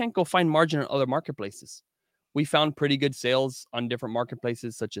you can't go find margin in other marketplaces. We found pretty good sales on different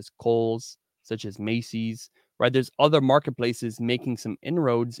marketplaces, such as Kohl's, such as Macy's, right? There's other marketplaces making some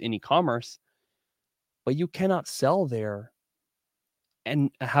inroads in e-commerce, but you cannot sell there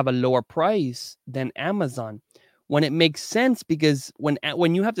and have a lower price than Amazon when it makes sense, because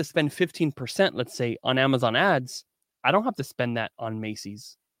when you have to spend 15%, let's say, on Amazon ads, I don't have to spend that on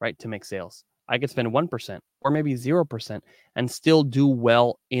Macy's, right, to make sales. I could spend 1% or maybe 0% and still do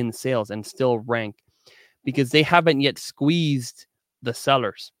well in sales and still rank, because they haven't yet squeezed the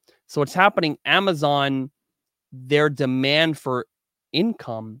sellers. So what's happening, Amazon, their demand for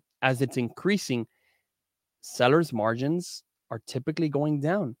income, as it's increasing, sellers' margins are typically going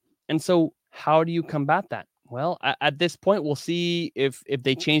down. And so how do you combat that? Well, at this point, we'll see if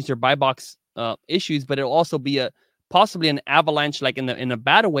they change their buy box issues, but it'll also be possibly an avalanche, like in a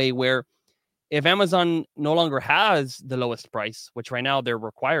bad way, where if Amazon no longer has the lowest price, which right now they're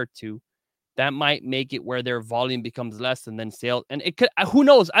required to, that might make it where their volume becomes less, and then sales. And it could, who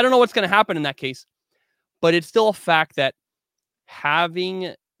knows? I don't know what's going to happen in that case, but it's still a fact that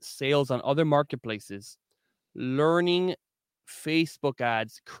having sales on other marketplaces, learning Facebook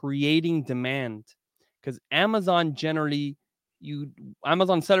ads, creating demand, because Amazon generally,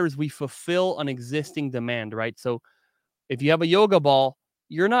 Amazon sellers, we fulfill an existing demand, right? So if you have a yoga ball,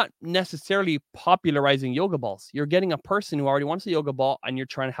 you're not necessarily popularizing yoga balls. You're getting a person who already wants a yoga ball and you're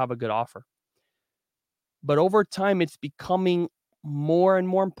trying to have a good offer. But over time, it's becoming more and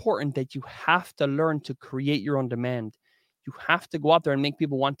more important that you have to learn to create your own demand. You have to go out there and make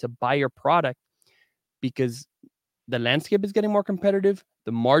people want to buy your product, because the landscape is getting more competitive.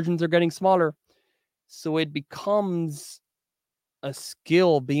 The margins are getting smaller. So it becomes a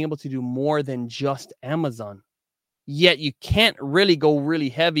skill being able to do more than just Amazon. Yet you can't really go really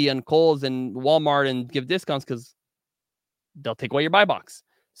heavy on Kohl's and Walmart and give discounts, because they'll take away your buy box.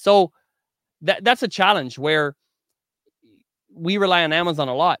 So that's a challenge where we rely on Amazon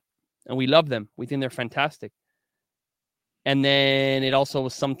a lot and we love them. We think they're fantastic. And then it also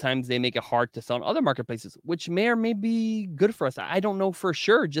sometimes they make it hard to sell on other marketplaces, which may or may be good for us. I don't know for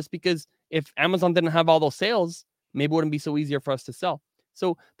sure, just because if Amazon didn't have all those sales, maybe it wouldn't be so easier for us to sell.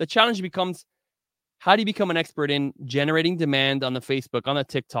 So the challenge becomes, how do you become an expert in generating demand on the Facebook, on the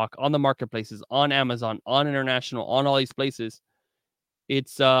TikTok, on the marketplaces, on Amazon, on international, on all these places?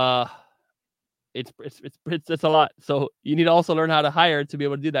 It's a lot. So you need to also learn how to hire to be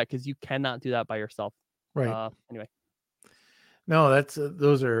able to do that, because you cannot do that by yourself. Right. Anyway. No, that's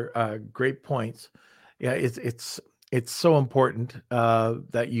those are great points. Yeah, it's so important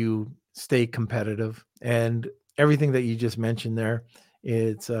that you stay competitive, and everything that you just mentioned there.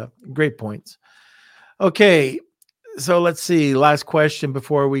 It's great points. Okay, so let's see. Last question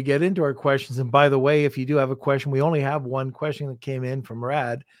before we get into our questions. And by the way, if you do have a question, we only have one question that came in from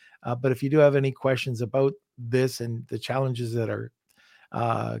Rad. But if you do have any questions about this and the challenges that are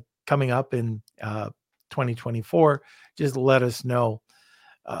coming up in 2024, just let us know.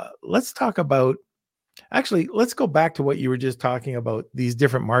 Let's talk about, actually, let's go back to what you were just talking about, these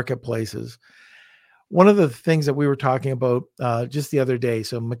different marketplaces. One of the things that we were talking about just the other day,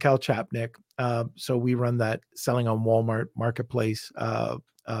 so Mikhail Chapnik, so we run that Selling on Walmart Marketplace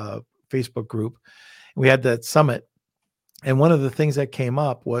Facebook group. We had that summit, And one of the things that came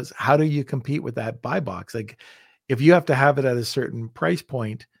up was, how do you compete with that buy box? Like, if you have to have it at a certain price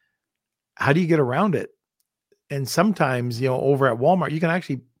point, how do you get around it? And sometimes, over at Walmart, you can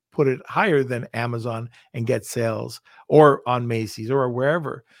actually put it higher than Amazon and get sales, or on Macy's or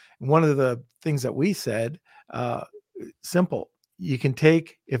wherever. And one of the things that we said, uh, simple, you can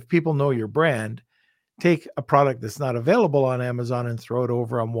take, if people know your brand, take a product that's not available on Amazon and throw it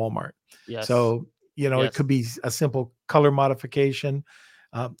over on Walmart. Yes. So, it Yes. could be a simple color modification.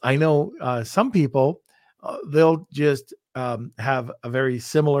 I know some people, they'll just have a very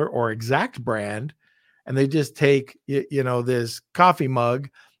similar or exact brand, and they just take, this coffee mug,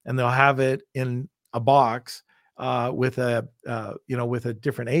 and they'll have it in a box with with a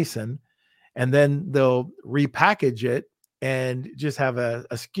different ASIN, and then they'll repackage it and just have a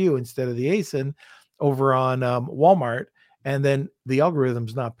SKU instead of the ASIN over on Walmart, and then the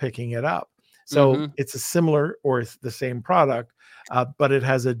algorithm's not picking it up. So Mm-hmm. it's a similar or the same product, but it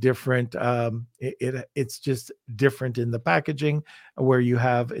has a different. It's just different in the packaging, where you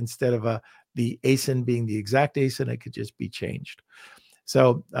have, instead of the ASIN being the exact ASIN, it could just be changed.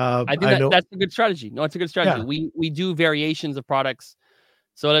 So I think I that know, that's a good strategy. No, it's a good strategy. yeah, We do variations of products.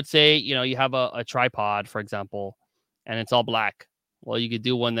 So let's say, you have a tripod, for example, and it's all black. Well, you could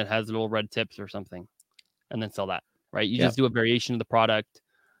do one that has little red tips or something, and then sell that, right? You yeah. just do a variation of the product,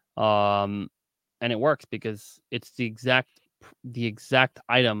 and it works because it's the exact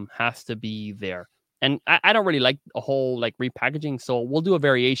item has to be there. And I don't really like a whole like repackaging, so we'll do a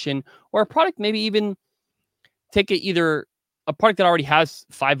variation or a product, maybe even take it either a product that already has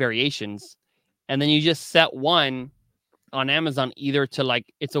 5 variations, and then you just set one on Amazon, either to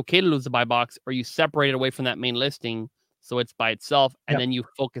like, it's okay to lose the buy box, or you separate it away from that main listing so it's by itself, and Yeah. then you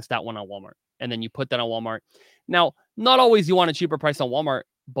focus that one on Walmart, and then you put that on Walmart. Now, not always you want a cheaper price on Walmart,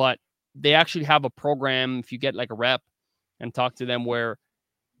 but they actually have a program, if you get like a rep and talk to them, where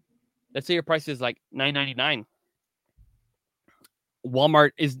let's say your price is like $9.99.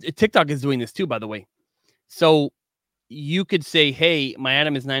 TikTok is doing this too, by the way. So you could say, hey, my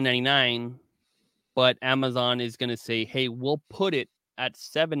item is $9.99, but Amazon is going to say, hey, we'll put it at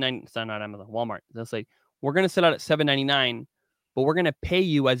 $7.99. It's not Amazon, Walmart. They'll say, we're going to sell it at $7.99, but we're going to pay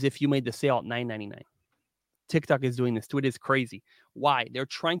you as if you made the sale at $9.99. TikTok is doing this too. It is crazy. Why? They're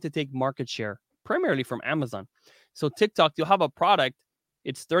trying to take market share primarily from Amazon. So TikTok, you'll have a product,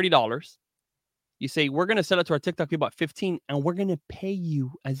 it's $30. You say, we're going to sell it to our TikTok people at $15, and we're going to pay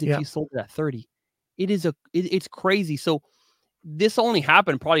you as if Yeah. you sold it at $30. It's crazy. So this only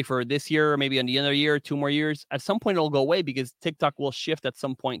happened probably for this year, maybe in the end of the year, 2 more years. At some point, it'll go away because TikTok will shift at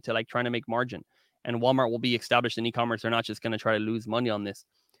some point to like trying to make margin, and Walmart will be established in e-commerce. They're not just going to try to lose money on this,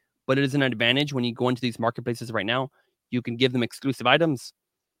 but it is an advantage when you go into these marketplaces right now. You can give them exclusive items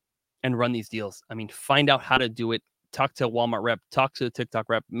and run these deals. I mean, find out how to do it. Talk to a Walmart rep, talk to a TikTok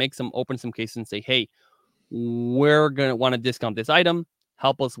rep, open some cases and say, hey, we're going to want to discount this item.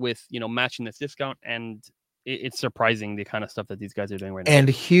 Help us with, matching this discount. And it's surprising the kind of stuff that these guys are doing right now. And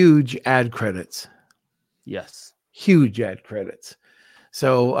huge ad credits. Yes. Huge ad credits.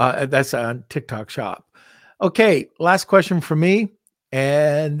 So that's on TikTok Shop. Okay, last question for me,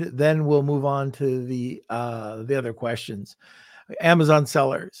 and then we'll move on to the other questions. Amazon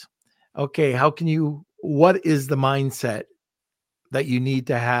sellers. Okay, what is the mindset that you need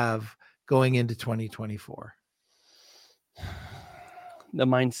to have going into 2024? The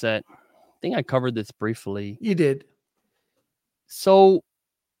mindset. I think I covered this briefly. You did. So,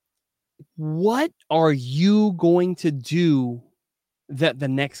 what are you going to do that the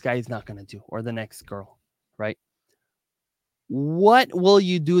next guy is not going to do, or the next girl, right? What will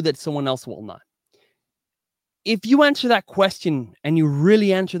you do that someone else will not? If you answer that question and you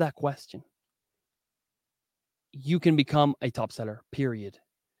really answer that question, you can become a top seller, period.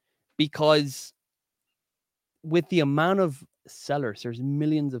 Because with the amount of sellers, there's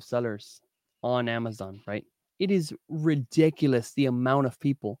millions of sellers on Amazon, right? It is ridiculous the amount of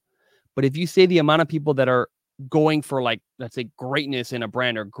people. But if you say the amount of people that are going for, like, let's say, greatness in a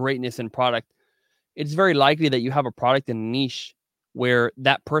brand or greatness in product, it's very likely that you have a product in a niche where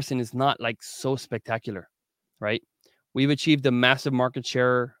that person is not like so spectacular, right? We've achieved a massive market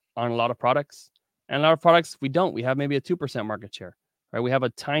share on a lot of products, and a lot of products we don't. We have maybe a 2% market share, right? We have a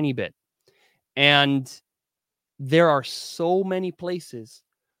tiny bit. And there are so many places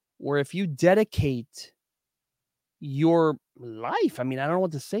where if you dedicate your life, I mean, I don't know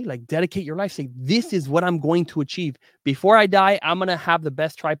what to say, like dedicate your life, say, this is what I'm going to achieve. Before I die, I'm going to have the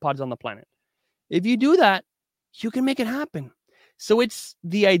best tripods on the planet. If you do that, you can make it happen. So it's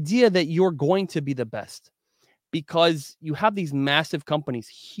the idea that you're going to be the best, because you have these massive companies,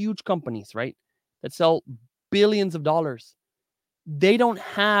 huge companies, right? That sell billions of dollars. They don't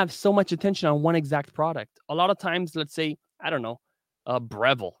have so much attention on one exact product. A lot of times, let's say, I don't know,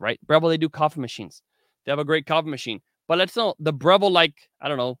 Breville, right? Breville, they do coffee machines. They have a great coffee machine. But let's know the Breville, like, I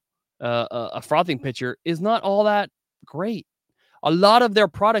don't know, a frothing pitcher is not all that great. A lot of their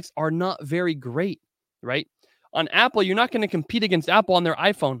products are not very great, right? On Apple, you're not going to compete against Apple on their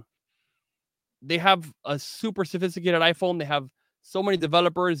iPhone. They have a super sophisticated iPhone. They have so many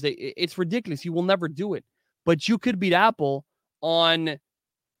developers. It's ridiculous. You will never do it. But you could beat Apple on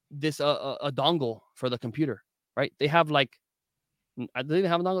this a dongle for the computer, right? They have like, they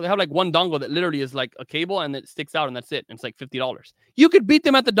have a dongle. They have like one dongle that literally is like a cable and it sticks out and that's it. And it's like $50. You could beat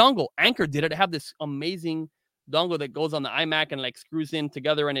them at the dongle. Anchor did it. They have this amazing dongle that goes on the iMac and like screws in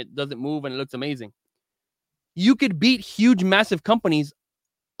together and it doesn't move and it looks amazing. You could beat huge, massive companies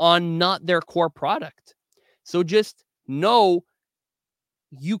on not their core product. So just know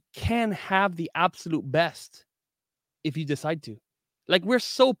you can have the absolute best if you decide to. Like, we're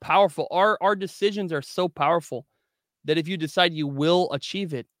so powerful. Our decisions are so powerful that if you decide you will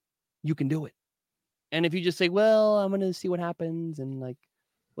achieve it, you can do it. And if you just say, well, I'm going to see what happens and like,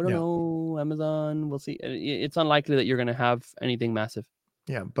 we don't know, Amazon, we'll see. It's unlikely that you're going to have anything massive.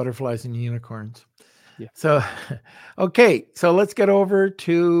 Yeah, butterflies and unicorns. Yeah. So, okay, so let's get over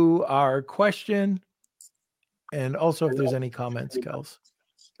to our question. And also if there's any comments, Kels.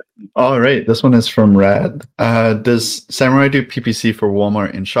 All right, this one is from Rad. Does Samurai do PPC for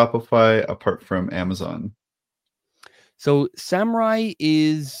Walmart and Shopify apart from Amazon? So Samurai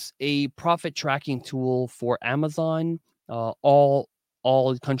is a profit tracking tool for Amazon, all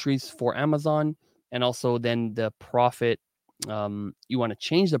countries for Amazon, and also then the profit. You want to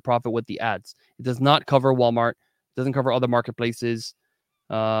change the profit with the ads. It does not cover Walmart. It doesn't cover other marketplaces.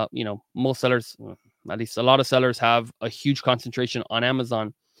 Most sellers, at least a lot of sellers, have a huge concentration on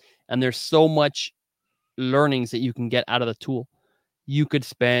Amazon, and there's so much learnings that you can get out of the tool. You could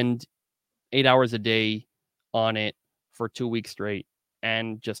spend 8 hours a day on it for 2 weeks straight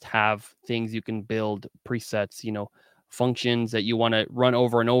and just have things you can build, presets, functions that you want to run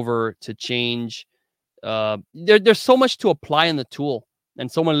over and over to change. There's so much to apply in the tool and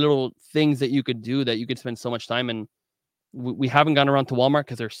so many little things that you could do that you could spend so much time in. We haven't gone around to Walmart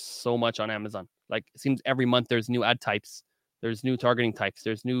because there's so much on Amazon. Like, it seems every month there's new ad types, there's new targeting types,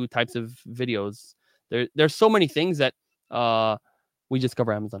 there's new types of videos. There's so many things that we just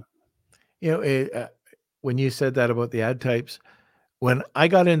cover Amazon. When you said that about the ad types, when I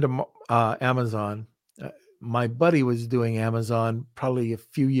got into Amazon, my buddy was doing Amazon probably a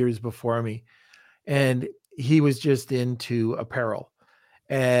few years before me, and he was just into apparel,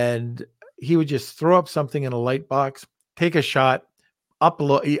 and he would just throw up something in a light box, take a shot,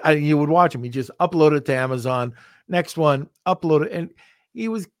 upload. You would watch him. He just upload it to Amazon. Next one, upload it, and he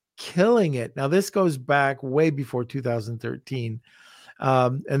was killing it. Now this goes back way before 2013.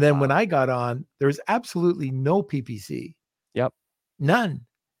 And then when I got on, there was absolutely no PPC. Yep. None.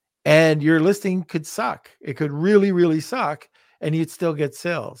 And your listing could suck. It could really, really suck, and you'd still get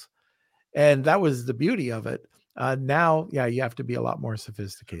sales. And that was the beauty of it. Now, you have to be a lot more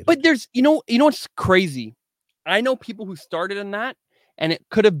sophisticated. But there's, what's crazy? I know people who started in that, and it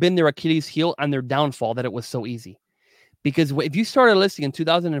could have been their Achilles heel and their downfall that it was so easy. Because if you started listing in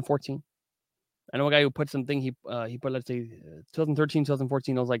 2014, I know a guy who put something, he put, let's say, 2013,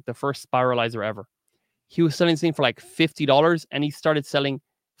 2014, it was like the first spiralizer ever. He was selling this thing for like $50, and he started selling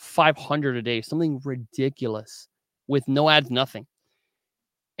 500 a day, something ridiculous with no ads, nothing.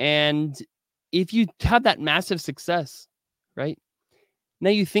 And if you have that massive success, right? Now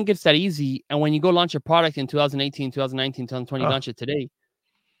you think it's that easy. And when you go launch a product in 2018, 2019, 2020, launch it today,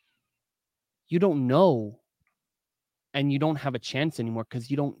 you don't know. And you don't have a chance anymore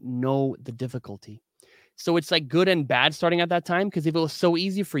because you don't know the difficulty. So it's like good and bad starting at that time, because if it was so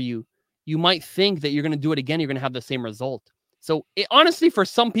easy for you, you might think that you're going to do it again. You're going to have the same result. So honestly, for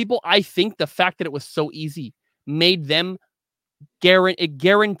some people, I think the fact that it was so easy made them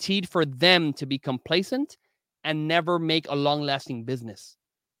guaranteed for them to be complacent and never make a long-lasting business,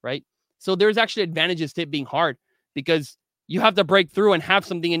 right? So there's actually advantages to it being hard, because you have to break through and have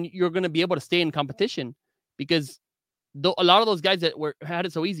something, and you're going to be able to stay in competition, because a lot of those guys that had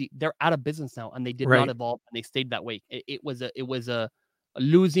it so easy, they're out of business now, and they did not evolve, and they stayed that way. It was a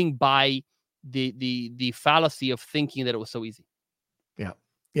losing by the fallacy of thinking that it was so easy.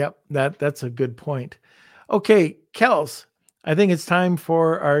 Yeah. That's a good point. Okay, Kels, I think it's time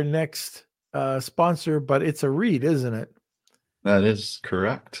for our next sponsor, but it's a read, isn't it? That is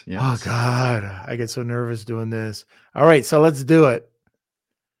correct. Yes. Oh God, I get so nervous doing this. All right, so let's do it.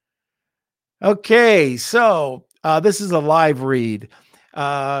 Okay, so this is a live read.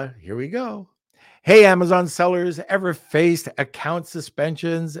 Here we go. Hey, Amazon sellers, ever faced account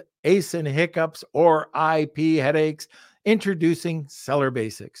suspensions, ASIN hiccups, or IP headaches? Introducing Seller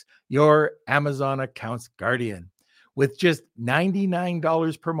Basics, your Amazon accounts guardian. With just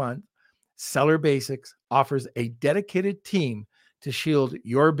 $99 per month, Seller Basics offers a dedicated team to shield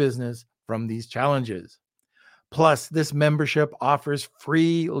your business from these challenges. Plus, this membership offers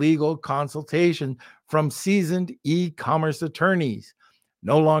free legal consultation from seasoned e-commerce attorneys.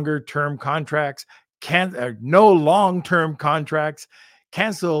 No long-term contracts,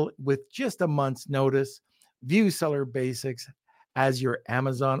 cancel with just a month's notice. View Seller Basics as your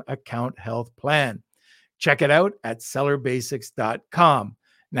Amazon account health plan. Check it out at sellerbasics.com.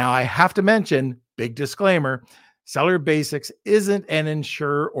 Now, I have to mention, big disclaimer, Seller Basics isn't an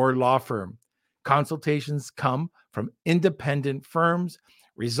insurer or law firm. Consultations come from independent firms.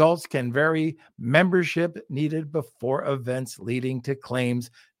 Results can vary. Membership needed before events leading to claims.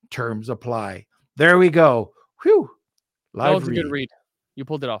 Terms apply. There we go. Whew. That was a good read. You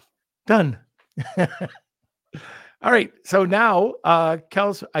pulled it off. Done. All right. So now,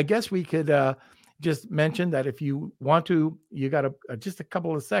 Kels, I guess we could just mention that if you want to, you got just a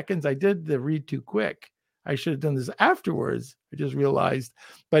couple of seconds. I did the read too quick. I should have done this afterwards. I just realized.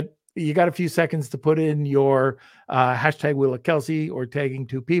 But you got a few seconds to put in your hashtag Wheel of Kelsey or tagging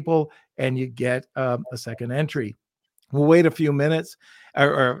 2 people, and you get a second entry. We'll wait a few minutes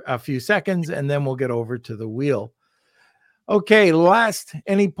or a few seconds, and then we'll get over to the wheel. Okay, last,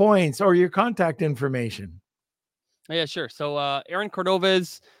 any points or your contact information? Yeah, sure. So Aaron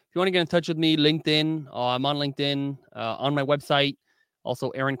Cordovez, if you want to get in touch with me, LinkedIn, I'm on LinkedIn, on my website,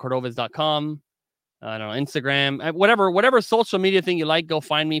 also aaroncordovez.com. I don't know, Instagram, whatever social media thing you like, go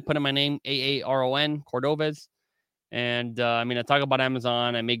find me, put in my name, AARON, Cordovez. And I talk about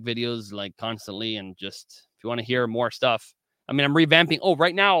Amazon. I make videos like constantly, and just if you want to hear more stuff, I'm revamping. Oh,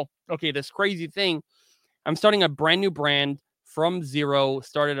 right now, okay, this crazy thing. I'm starting a brand new brand from zero.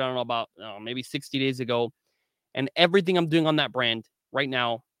 Started, I don't know, about maybe 60 days ago. And everything I'm doing on that brand right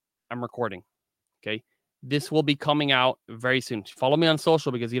now, I'm recording. Okay. This will be coming out very soon. Follow me on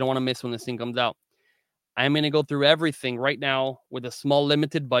social because you don't want to miss when this thing comes out. I'm going to go through everything right now with a small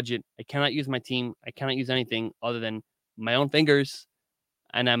limited budget. I cannot use my team. I cannot use anything other than my own fingers.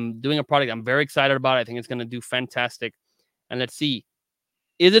 And I'm doing a product I'm very excited about. I think it's going to do fantastic. And let's see.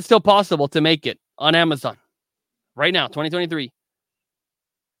 Is it still possible to make it on Amazon right now, 2023?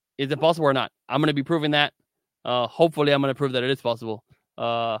 Is it possible or not? I'm going to be proving that. Hopefully, I'm going to prove that it is possible.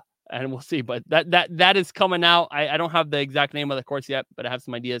 And we'll see. But that is coming out. I don't have the exact name of the course yet, but I have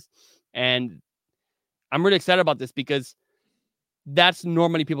some ideas. And I'm really excited about this because that's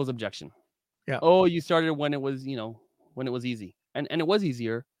normally people's objection. Yeah. Oh, you started when it was, when it was easy. And it was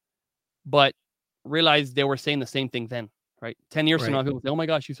easier, but realize they were saying the same thing then, right? 10 years from now, people say, oh my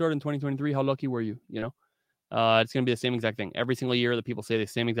gosh, you started in 2023. How lucky were you? It's going to be the same exact thing. Every single year, the people say the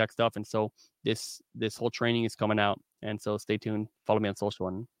same exact stuff. And so this whole training is coming out. And so stay tuned. Follow me on social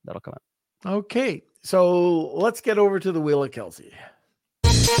and that'll come out. Okay. So let's get over to the Wheel of Kelsey.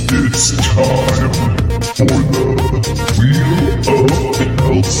 It's time for the Wheel of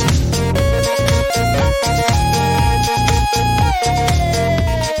Kelsey.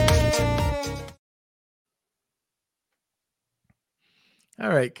 All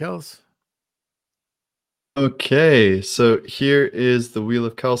right, Kels. Okay, so here is the Wheel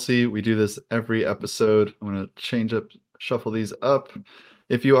of Kelsey. We do this every episode. I'm going to shuffle these up.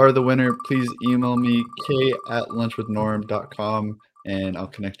 If you are the winner, please email me, k@lunchwithnorm.com, and I'll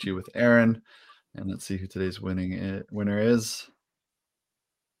connect you with Aaron. And let's see who today's winner is.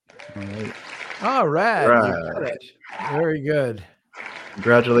 All right. Rad. Very good.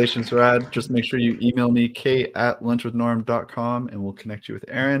 Congratulations, Rad. Just make sure you email me, k@lunchwithnorm.com, and we'll connect you with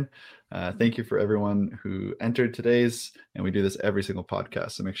Aaron. Thank you for everyone who entered today's, and we do this every single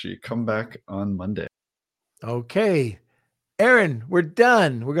podcast. So make sure you come back on Monday. Okay. Aaron, we're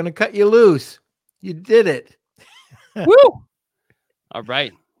done. We're going to cut you loose. You did it. Woo! All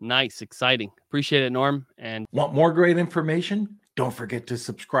right. Nice. Exciting. Appreciate it, Norm. And want more great information? Don't forget to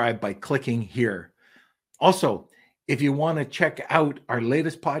subscribe by clicking here. Also, if you want to check out our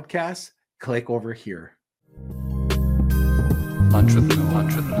latest podcasts, click over here. Lunch with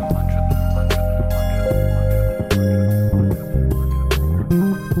Norm.